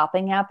whatever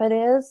shopping app it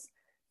is.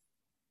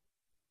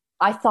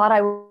 I thought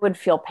I would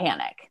feel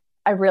panic.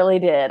 I really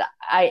did.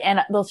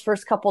 And those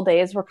first couple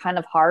days were kind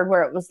of hard,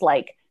 where it was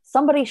like,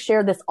 somebody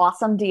shared this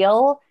awesome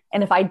deal,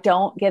 and if I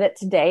don't get it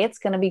today, it's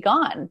going to be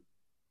gone.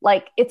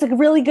 Like, it's a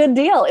really good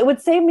deal. It would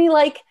save me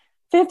like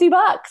 $50,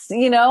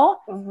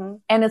 Mm-hmm.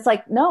 And it's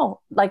like, no,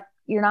 like,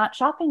 you're not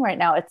shopping right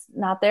now. It's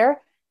not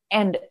there.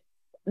 And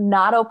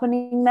not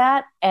opening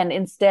that, and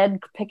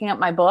instead picking up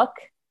my book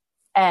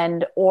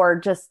or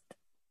just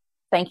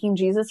thanking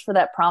Jesus for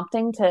that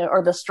prompting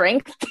or the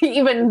strength to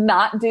even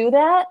not do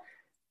that,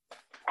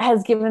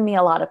 has given me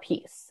a lot of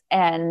peace.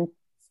 And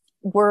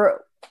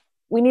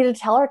we need to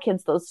tell our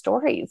kids those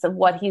stories of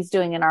what he's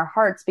doing in our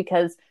hearts,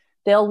 because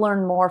they'll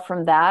learn more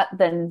from that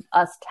than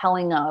us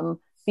telling them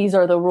these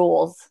are the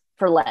rules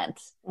for Lent.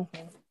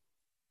 Mm-hmm.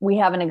 We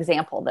have an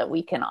example that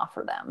we can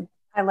offer them.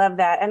 I love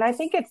that. And I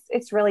think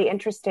it's really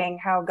interesting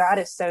how God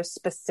is so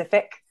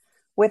specific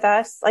with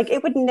us. Like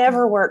it would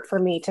never work for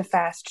me to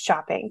fast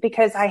shopping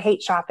because I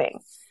hate shopping.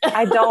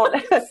 I don't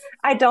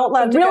I don't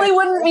love It to really go.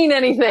 wouldn't mean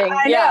anything.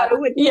 I know it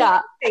wouldn't mean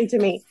anything to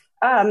me.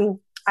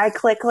 I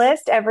click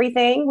list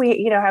everything.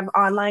 We, have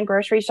online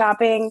grocery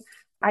shopping.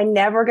 I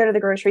never go to the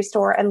grocery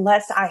store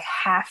unless I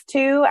have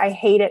to. I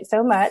hate it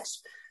so much.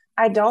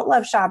 I don't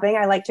love shopping.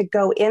 I like to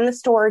go in the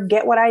store,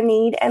 get what I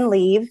need and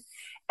leave.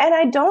 And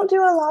I don't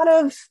do a lot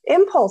of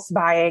impulse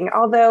buying,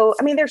 although,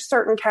 I mean, there's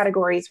certain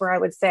categories where I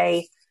would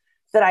say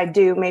that I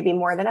do maybe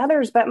more than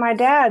others. But my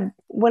dad,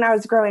 when I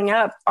was growing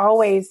up,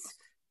 always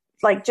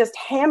like just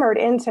hammered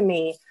into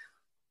me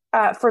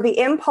for the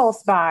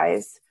impulse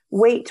buys,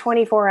 wait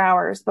 24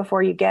 hours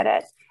before you get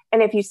it.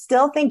 And if you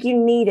still think you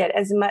need it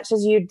as much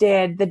as you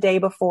did the day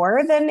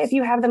before, then if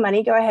you have the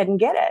money, go ahead and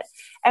get it.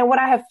 And what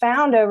I have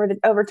found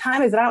over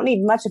time is that I don't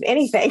need much of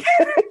anything,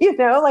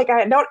 like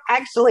I don't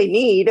actually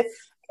need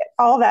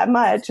all that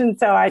much. And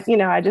so I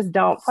just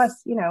don't.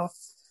 Plus,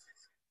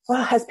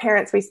 well, as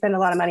parents, we spend a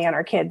lot of money on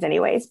our kids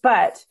anyways,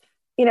 but,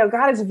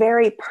 God is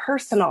very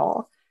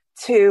personal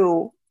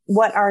to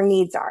what our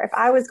needs are. If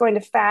I was going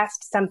to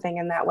fast something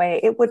in that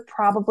way, it would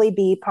probably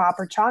be pop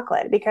or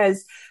chocolate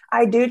because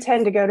I do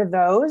tend to go to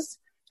those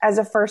as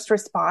a first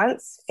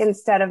response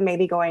instead of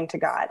maybe going to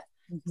God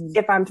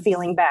if I'm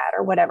feeling bad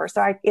or whatever.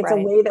 So it's a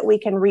way that we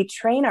can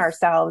retrain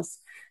ourselves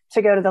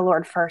to go to the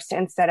Lord first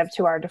instead of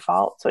to our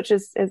defaults, which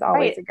is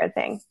always a good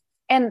thing.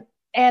 And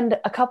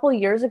a couple of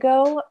years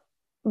ago,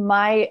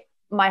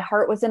 my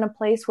heart was in a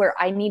place where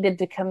I needed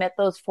to commit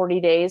those 40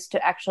 days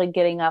to actually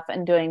getting up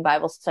and doing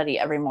Bible study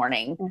every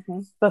morning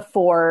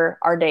before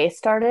our day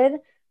started.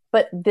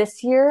 But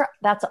this year,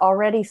 that's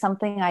already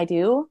something I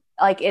do.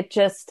 Like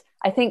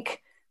I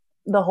think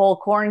the whole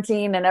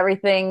quarantine and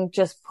everything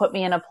just put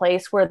me in a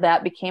place where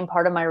that became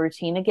part of my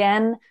routine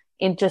again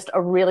in just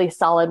a really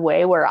solid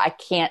way where I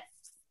can't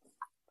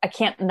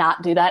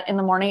not do that in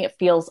the morning. It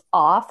feels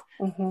off.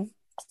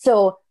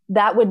 So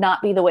that would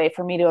not be the way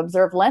for me to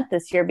observe Lent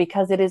this year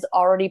because it is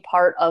already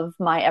part of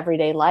my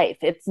everyday life.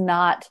 It's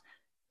not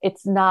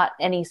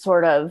any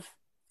sort of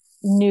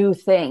new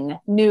thing,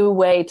 new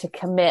way to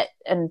commit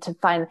and to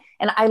find.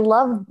 And I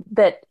love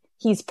that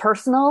he's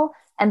personal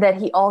and that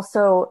he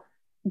also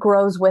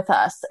grows with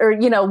us, or,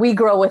 we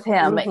grow with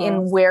him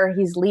in where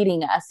he's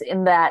leading us,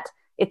 in that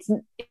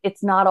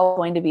it's not all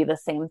going to be the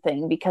same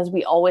thing because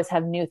we always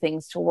have new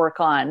things to work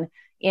on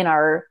in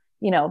our,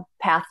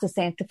 path to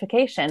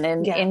sanctification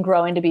and in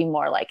growing to be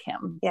more like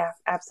him. Yeah,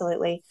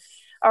 absolutely.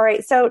 All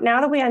right. So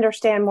now that we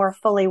understand more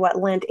fully what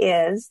Lent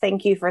is,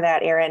 thank you for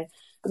that, Erin.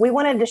 We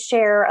wanted to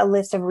share a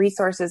list of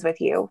resources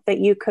with you that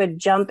you could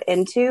jump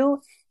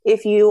into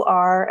if you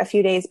are a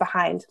few days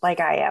behind, like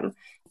I am.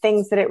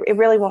 Things that it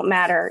really won't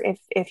matter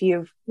if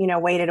you've,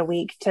 waited a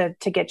week to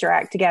get your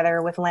act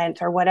together with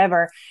Lent or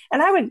whatever.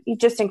 And I would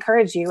just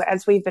encourage you,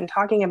 as we've been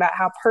talking about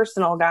how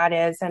personal God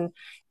is and,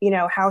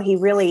 how he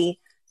really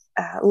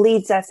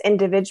leads us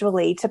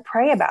individually, to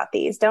pray about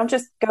these. Don't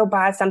just go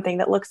buy something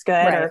that looks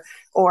good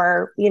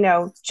or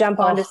jump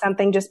onto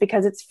something just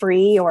because it's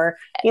free or,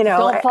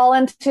 Don't fall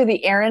into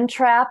the Erin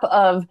trap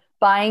of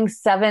buying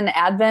 7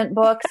 Advent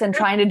books and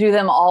trying to do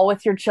them all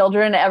with your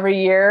children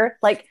every year.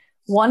 Like,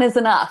 one is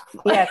enough.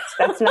 Yes,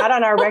 that's not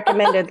on our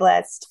recommended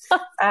list.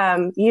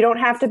 You don't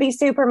have to be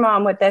super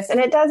mom with this, and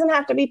it doesn't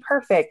have to be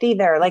perfect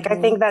either. Like, I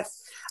think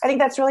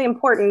that's really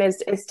important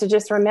is to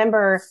just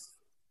remember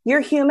you're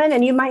human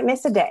and you might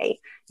miss a day.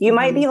 You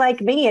might be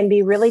like me and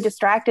be really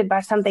distracted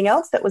by something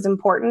else that was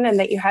important and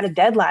that you had a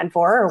deadline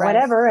for or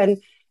whatever. And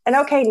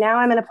okay, now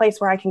I'm in a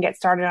place where I can get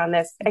started on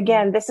this.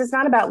 Again, this is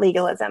not about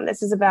legalism.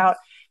 This is about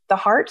the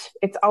heart.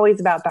 It's always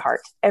about the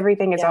heart.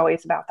 Everything is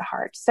always about the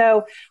heart.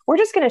 So we're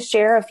just going to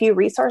share a few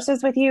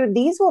resources with you.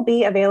 These will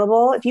be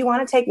available. If you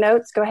want to take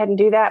notes, go ahead and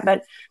do that.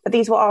 But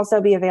these will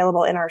also be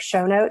available in our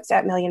show notes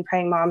at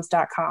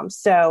millionprayingmoms.com.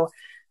 So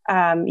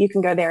you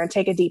can go there and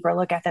take a deeper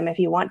look at them if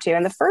you want to.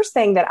 And the first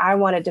thing that I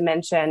wanted to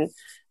mention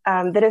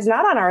that is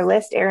not on our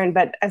list, Erin,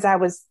 but as I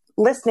was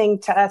listening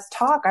to us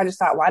talk, I just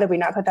thought, why did we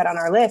not put that on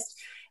our list?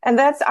 And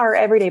that's our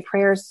everyday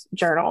prayers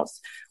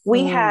journals.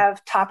 We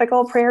have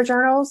topical prayer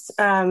journals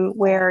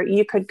where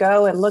you could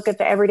go and look at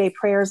the everyday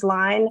prayers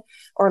line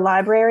or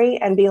library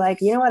and be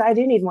like, you know what? I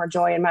do need more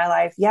joy in my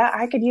life. Yeah,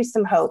 I could use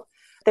some hope.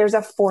 There's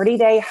a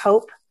 40-day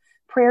hope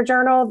prayer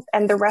journal,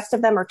 and the rest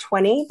of them are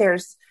 20.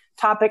 There's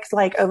topics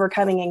like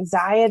overcoming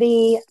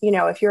anxiety.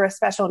 If you're a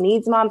special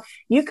needs mom,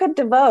 you could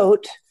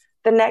devote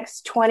the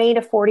next 20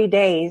 to 40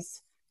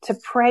 days to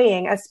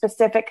praying a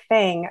specific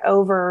thing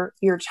over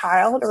your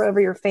child or over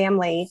your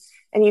family.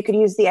 And you could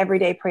use the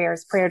everyday prayer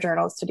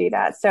journals to do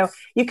that. So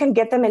you can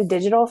get them in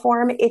digital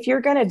form. If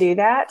you're going to do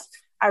that,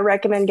 I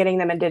recommend getting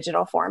them in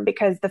digital form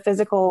because the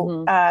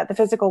physical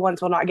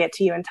ones will not get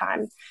to you in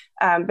time.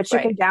 But you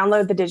can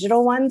download the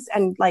digital ones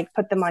and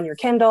put them on your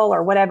Kindle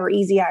or whatever,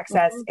 easy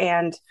access.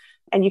 And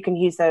you can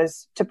use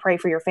those to pray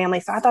for your family.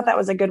 So I thought that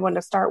was a good one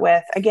to start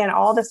with. Again,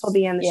 all this will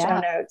be in the show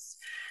notes.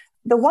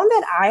 The one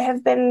that I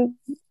have been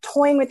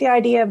toying with the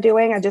idea of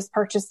doing, I just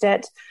purchased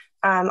it,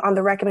 on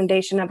the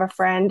recommendation of a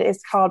friend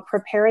is called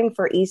Preparing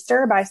for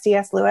Easter by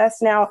C.S. Lewis.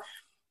 Now,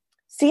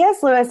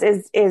 C.S. Lewis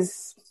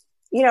is,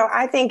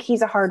 I think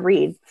he's a hard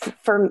read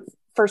for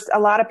a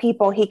lot of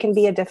people. He can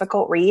be a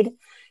difficult read.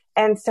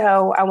 And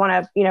so I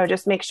want to,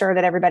 just make sure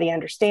that everybody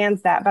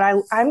understands that. But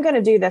I'm going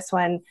to do this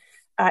one.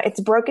 It's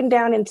broken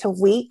down into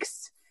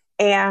weeks,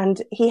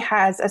 and he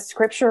has a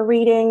scripture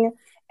reading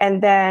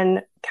and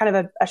then kind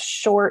of a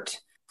short,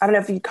 I don't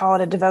know if you call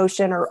it a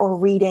devotion or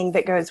reading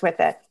that goes with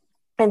it.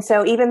 And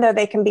so even though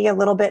they can be a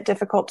little bit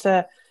difficult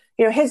to,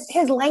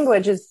 his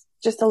language is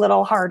just a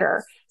little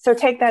harder. So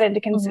take that into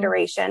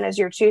consideration as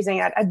you're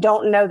choosing. I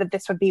don't know that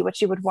this would be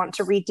what you would want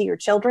to read to your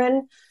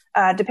children,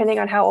 depending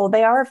on how old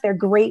they are. If they're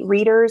great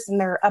readers and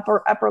they're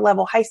upper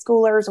level high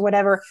schoolers or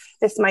whatever,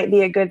 this might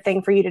be a good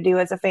thing for you to do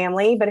as a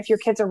family. But if your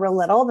kids are real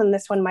little, then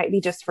this one might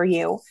be just for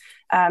you.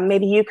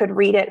 Maybe you could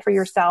read it for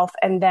yourself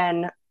and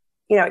then,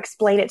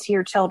 explain it to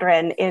your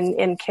children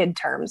in kid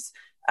terms.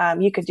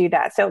 You could do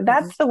that. So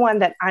that's the one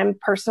that I'm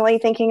personally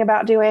thinking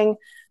about doing,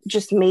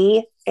 just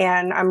me.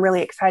 And I'm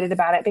really excited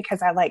about it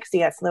because I like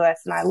C.S. Lewis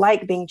and I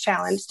like being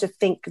challenged to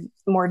think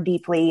more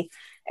deeply.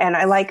 And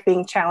I like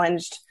being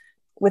challenged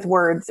with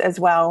words as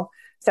well.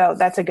 So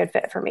that's a good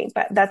fit for me,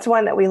 but that's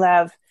one that we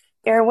love.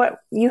 Erin, what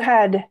you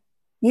had,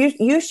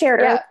 you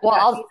shared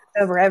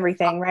over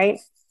everything, right?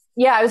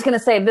 Yeah, I was going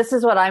to say, this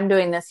is what I'm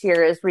doing this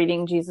year, is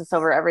reading Jesus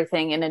over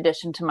everything in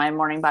addition to my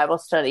morning Bible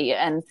study.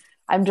 And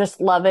I'm just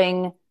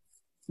loving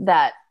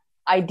that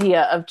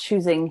idea of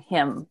choosing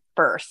him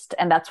first.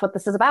 And that's what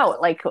this is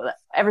about. Like,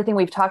 everything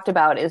we've talked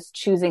about is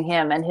choosing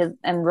him and his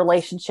and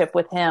relationship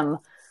with him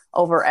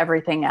over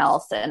everything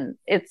else. And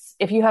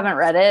if you haven't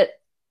read it,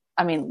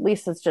 I mean,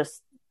 Lisa's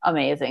just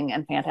amazing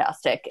and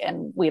fantastic,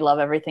 and we love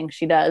everything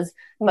she does.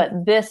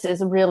 But this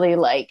is really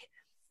like,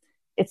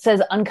 it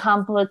says,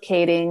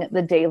 uncomplicating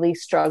the daily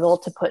struggle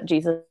to put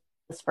Jesus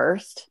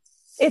first.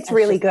 It's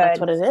really good. That's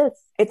what it is.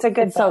 It's a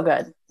good It's so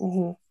good.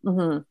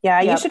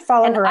 Yeah, you should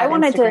follow her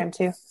on Instagram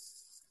too.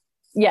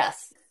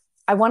 Yes.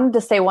 I wanted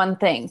to say one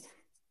thing.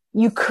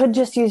 You could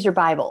just use your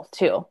Bible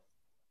too.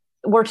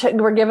 We're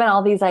given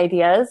all these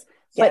ideas,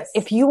 but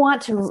if you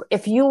want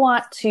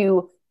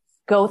to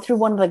go through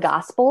one of the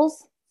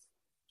Gospels,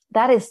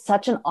 that is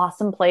such an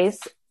awesome place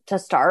to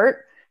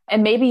start.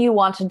 And maybe you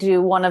want to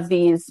do one of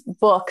these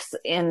books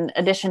in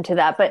addition to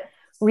that, but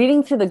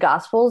reading through the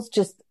Gospels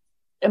just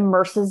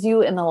immerses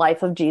you in the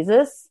life of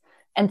Jesus.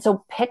 And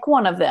so pick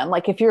one of them.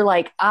 Like, if you're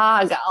like,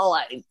 I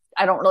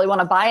don't really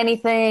want to buy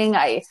anything,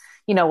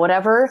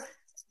 whatever,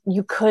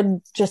 you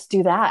could just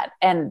do that.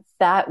 And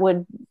that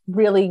would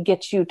really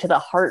get you to the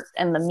heart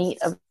and the meat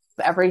of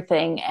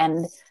everything.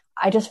 And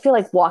I just feel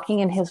like walking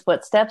in his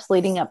footsteps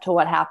leading up to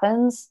what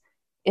happens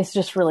is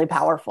just really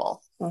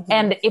powerful.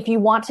 And if you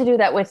want to do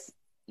that with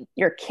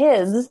your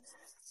kids,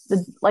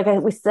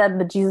 we said,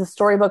 the Jesus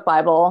Storybook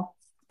Bible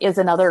is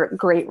another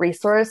great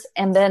resource.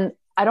 And then,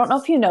 I don't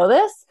know if you know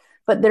this,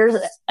 but there's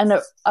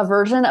a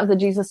version of the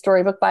Jesus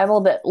Storybook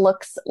Bible that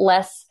looks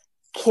less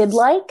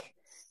kid-like.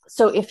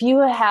 So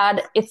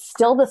it's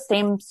still the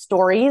same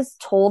stories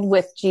told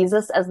with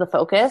Jesus as the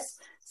focus.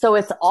 So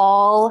it's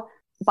all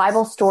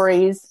Bible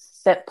stories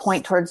that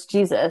point towards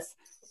Jesus.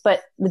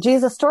 But the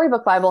Jesus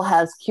Storybook Bible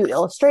has cute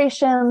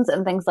illustrations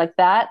and things like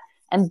that.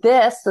 And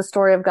the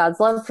story of God's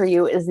love for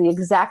you, is the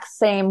exact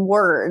same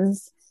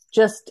words,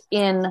 just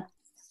in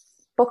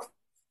book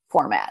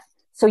format.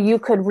 So you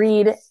could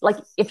read, like,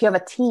 if you have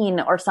a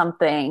teen or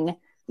something,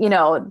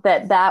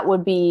 that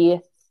would be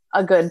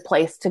a good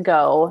place to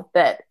go,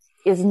 that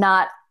is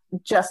not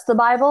just the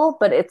Bible,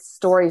 but it's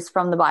stories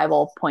from the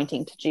Bible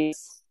pointing to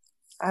Jesus.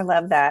 I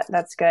love that.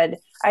 That's good.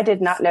 I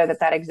did not know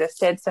that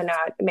existed. So now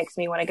it makes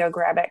me want to go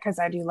grab it, because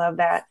I do love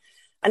that.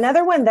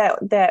 Another one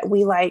that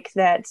we like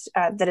that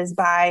is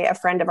by a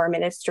friend of our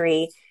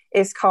ministry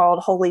is called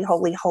Holy,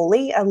 Holy,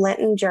 Holy, A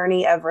Lenten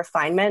Journey of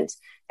Refinement.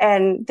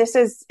 And this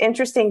is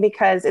interesting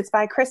because it's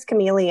by Chris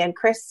Camille, and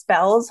Chris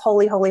spells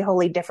Holy, Holy,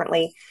 Holy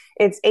differently.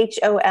 It's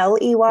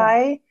HOLEY,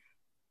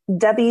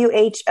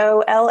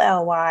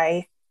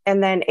 WHOLLY,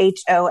 and then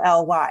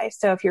HOLY.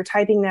 So if you're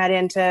typing that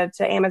into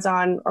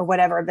Amazon or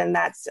whatever, then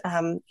that's,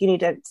 you need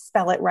to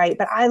spell it right.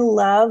 But I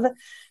love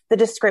the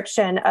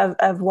description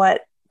of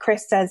what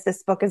Chris says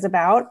this book is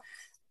about.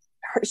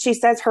 She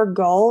says her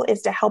goal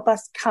is to help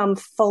us come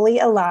fully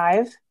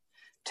alive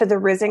to the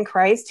risen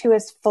Christ who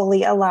is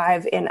fully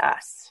alive in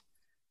us.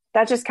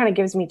 That just kind of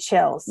gives me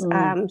chills.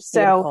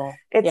 So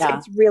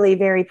it's really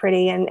very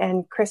pretty.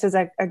 And Chris is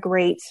a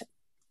great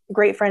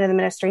friend of the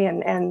ministry,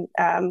 and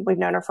we've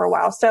known her for a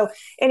while. So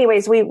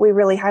anyways, we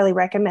really highly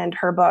recommend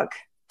her book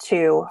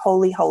too,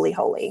 Holy, Holy,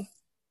 Holy.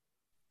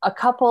 A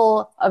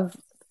couple of,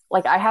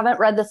 I haven't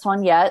read this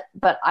one yet,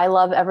 but I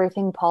love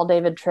everything Paul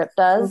David Tripp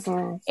does.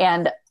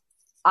 And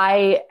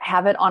I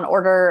have it on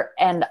order,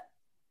 and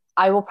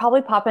I will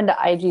probably pop into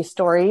IG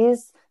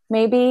stories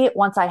maybe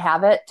once I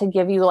have it to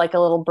give you a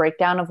little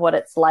breakdown of what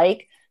it's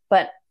like.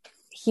 But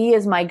he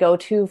is my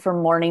go-to for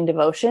morning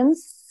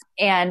devotions.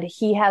 And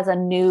he has a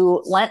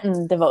new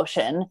Lenten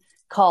devotion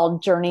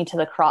called Journey to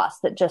the Cross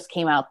that just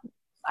came out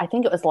I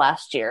think it was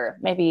last year,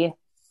 maybe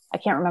I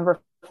can't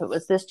remember if it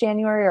was this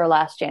January or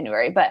last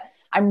January, but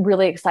I'm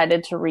really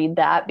excited to read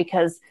that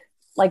because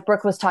like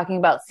Brooke was talking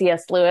about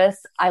C.S.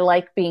 Lewis, I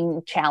like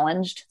being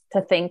challenged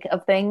to think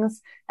of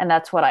things. And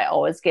that's what I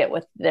always get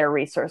with their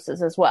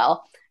resources as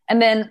well.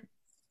 And then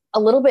a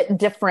little bit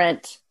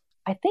different,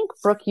 I think,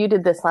 Brooke, you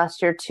did this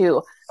last year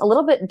too, a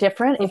little bit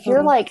different. Mm-hmm. If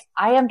you're like,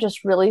 I am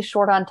just really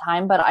short on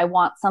time, but I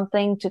want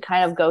something to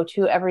kind of go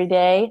to every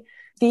day.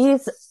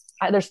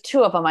 There's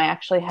two of them I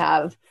actually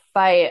have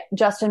by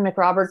Justin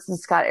McRoberts and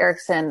Scott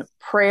Erickson,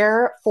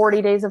 Prayer,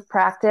 40 Days of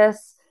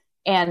Practice,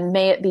 and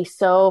May It Be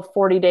So,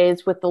 40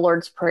 Days with the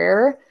Lord's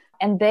Prayer.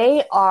 And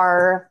they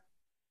are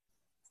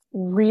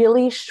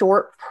really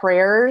short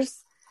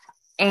prayers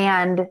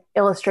and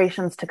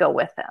illustrations to go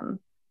with them.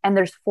 And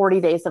there's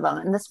 40 days of them.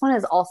 And this one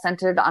is all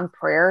centered on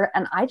prayer.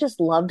 And I just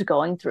loved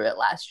going through it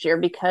last year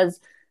because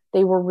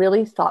they were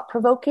really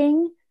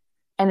thought-provoking.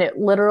 And it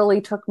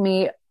literally took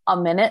me a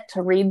minute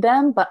to read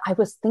them, but I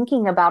was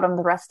thinking about them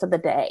the rest of the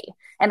day.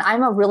 And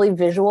I'm a really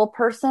visual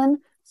person.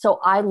 So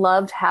I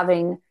loved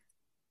having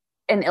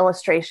an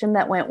illustration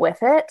that went with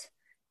it.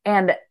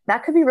 And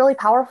that could be really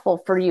powerful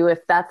for you if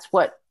that's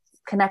what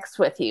connects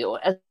with you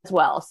as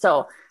well.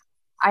 So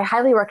I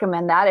highly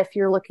recommend that if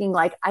you're looking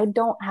like, I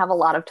don't have a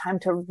lot of time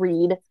to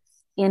read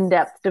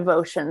in-depth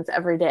devotions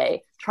every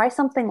day. Try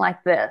something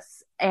like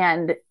this.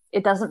 And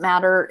it doesn't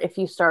matter if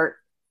you start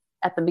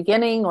at the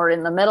beginning or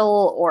in the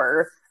middle,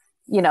 or,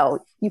 you know,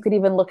 you could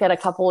even look at a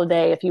couple a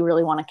day if you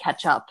really want to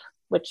catch up,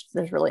 which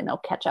there's really no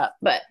catch up,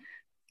 but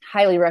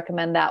highly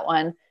recommend that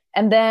one.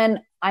 And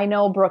then I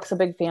know Brooke's a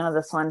big fan of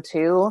this one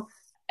too.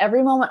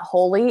 Every Moment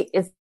Holy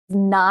is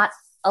not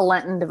a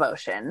Lenten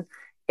devotion.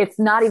 It's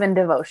not even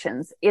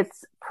devotions.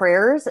 It's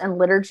prayers and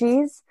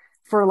liturgies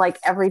for like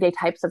everyday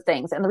types of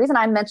things. And the reason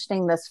I'm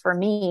mentioning this for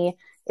me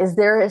is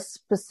there is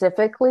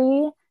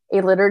specifically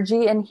a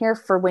liturgy in here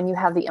for when you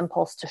have the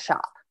impulse to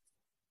shop.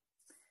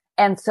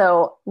 And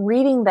so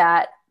reading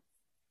that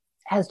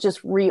has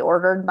just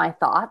reordered my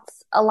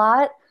thoughts a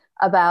lot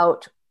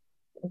about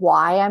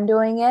why I'm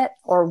doing it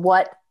or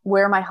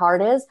where my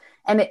heart is.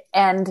 And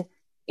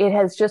it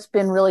has just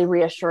been really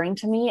reassuring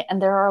to me.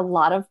 And there are a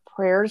lot of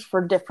prayers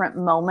for different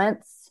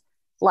moments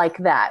like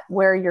that,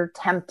 where you're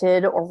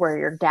tempted or where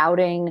you're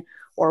doubting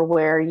or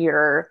where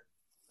you're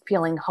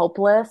feeling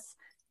hopeless.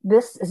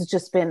 This has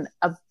just been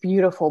a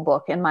beautiful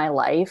book in my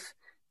life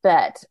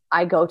that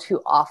I go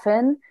to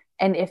often.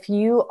 And if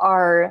you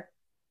are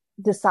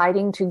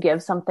deciding to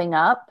give something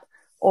up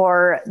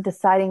or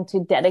deciding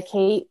to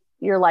dedicate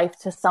your life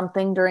to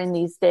something during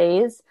these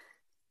days,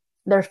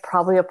 there's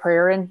probably a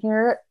prayer in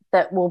here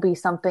that will be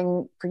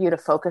something for you to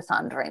focus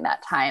on during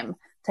that time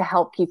to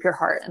help keep your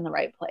heart in the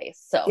right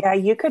place. So yeah,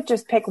 you could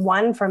just pick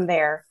one from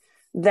there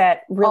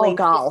that really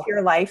fits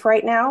your life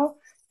right now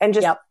and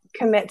just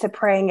commit to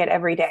praying it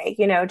every day.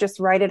 You know, just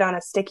write it on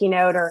a sticky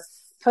note or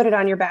put it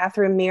on your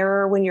bathroom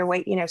mirror when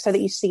you're so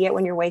that you see it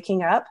when you're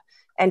waking up,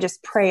 and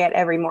just pray it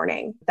every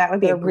morning. That would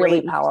be a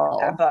really great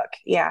powerful book.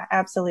 Yeah,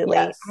 absolutely.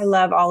 Yes. I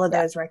love all of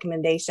those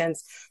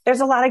recommendations.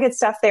 There's a lot of good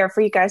stuff there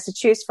for you guys to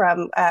choose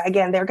from.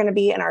 Again, they're going to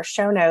be in our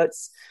show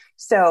notes,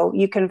 so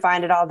you can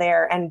find it all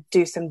there and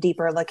do some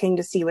deeper looking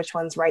to see which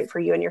one's right for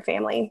you and your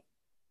family.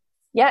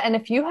 Yeah. And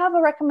if you have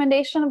a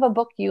recommendation of a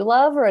book you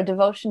love or a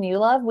devotion you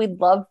love,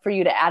 we'd love for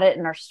you to add it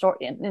in our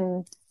story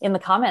in the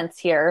comments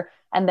here.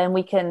 And then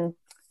we can,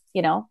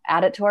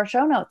 add it to our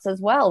show notes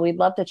as well. We'd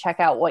love to check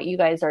out what you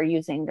guys are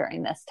using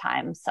during this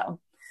time.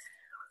 So,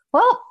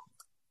 well,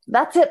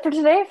 that's it for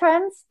today,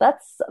 friends.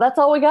 That's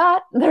all we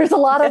got. There's a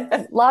lot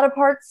of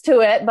parts to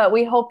it, but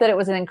we hope that it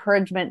was an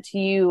encouragement to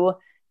you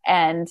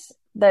and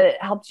that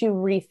it helped you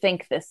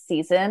rethink this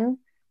season.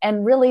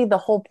 And really the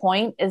whole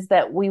point is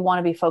that we want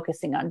to be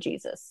focusing on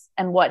Jesus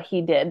and what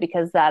he did,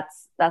 because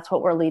that's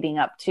what we're leading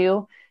up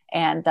to.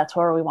 And that's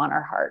where we want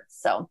our hearts.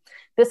 So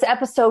this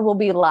episode will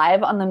be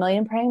live on the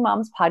Million Praying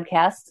Moms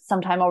podcast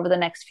sometime over the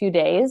next few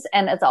days.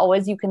 And as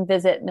always, you can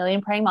visit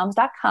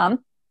millionprayingmoms.com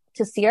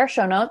to see our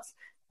show notes,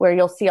 where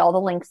you'll see all the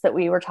links that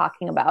we were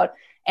talking about.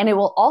 And it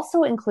will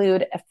also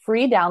include a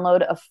free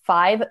download of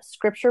 5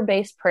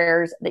 scripture-based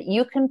prayers that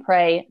you can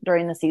pray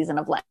during the season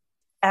of Lent.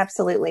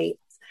 Absolutely.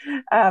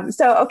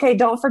 Okay,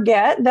 don't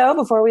forget though,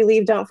 before we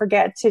leave, don't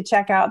forget to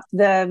check out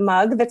the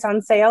mug that's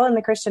on sale in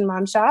the Christian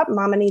Mom Shop,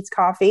 Mama Needs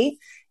Coffee.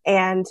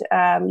 And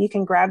you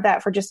can grab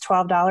that for just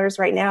 $12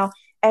 right now.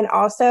 And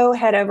also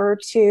head over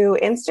to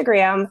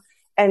Instagram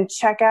and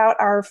check out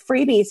our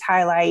freebies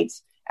highlight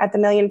at the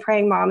Million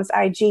Praying Moms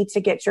IG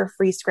to get your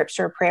free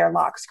scripture prayer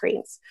lock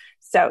screens.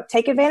 So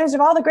take advantage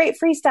of all the great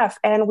free stuff.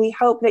 And we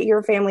hope that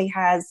your family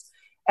has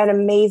an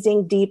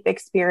amazing, deep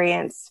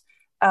experience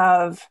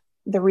of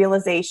the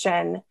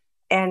realization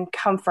and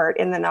comfort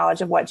in the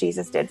knowledge of what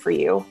Jesus did for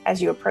you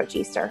as you approach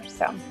Easter.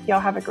 So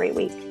y'all have a great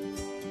week.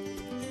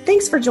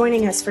 Thanks for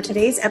joining us for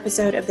today's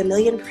episode of the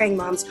Million Praying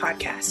Moms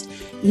podcast.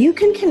 You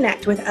can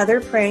connect with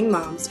other praying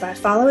moms by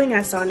following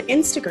us on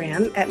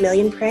Instagram at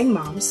Million Praying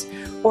Moms,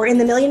 or in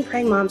the Million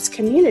Praying Moms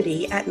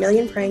community at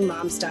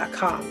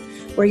millionprayingmoms.com,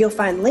 where you'll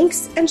find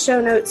links and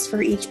show notes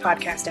for each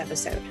podcast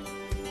episode.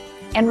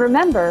 And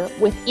remember,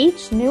 with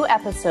each new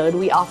episode,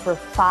 we offer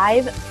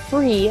 5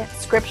 free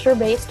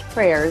scripture-based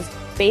prayers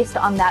based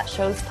on that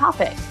show's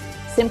topic.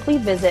 Simply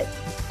visit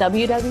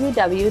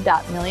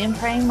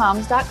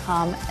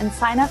www.millionprayingmoms.com and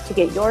sign up to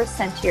get yours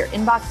sent to your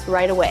inbox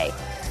right away.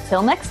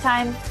 Till next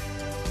time.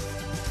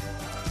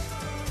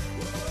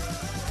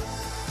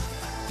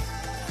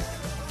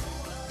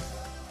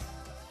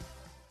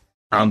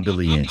 I'm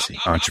Billy Yancey,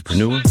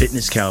 entrepreneur,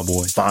 fitness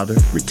cowboy, father,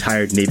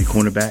 retired Navy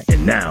cornerback,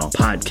 and now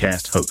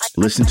podcast host.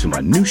 Listen to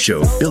my new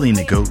show, Billy and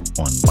the Goat,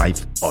 on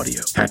Life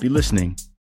Audio. Happy listening.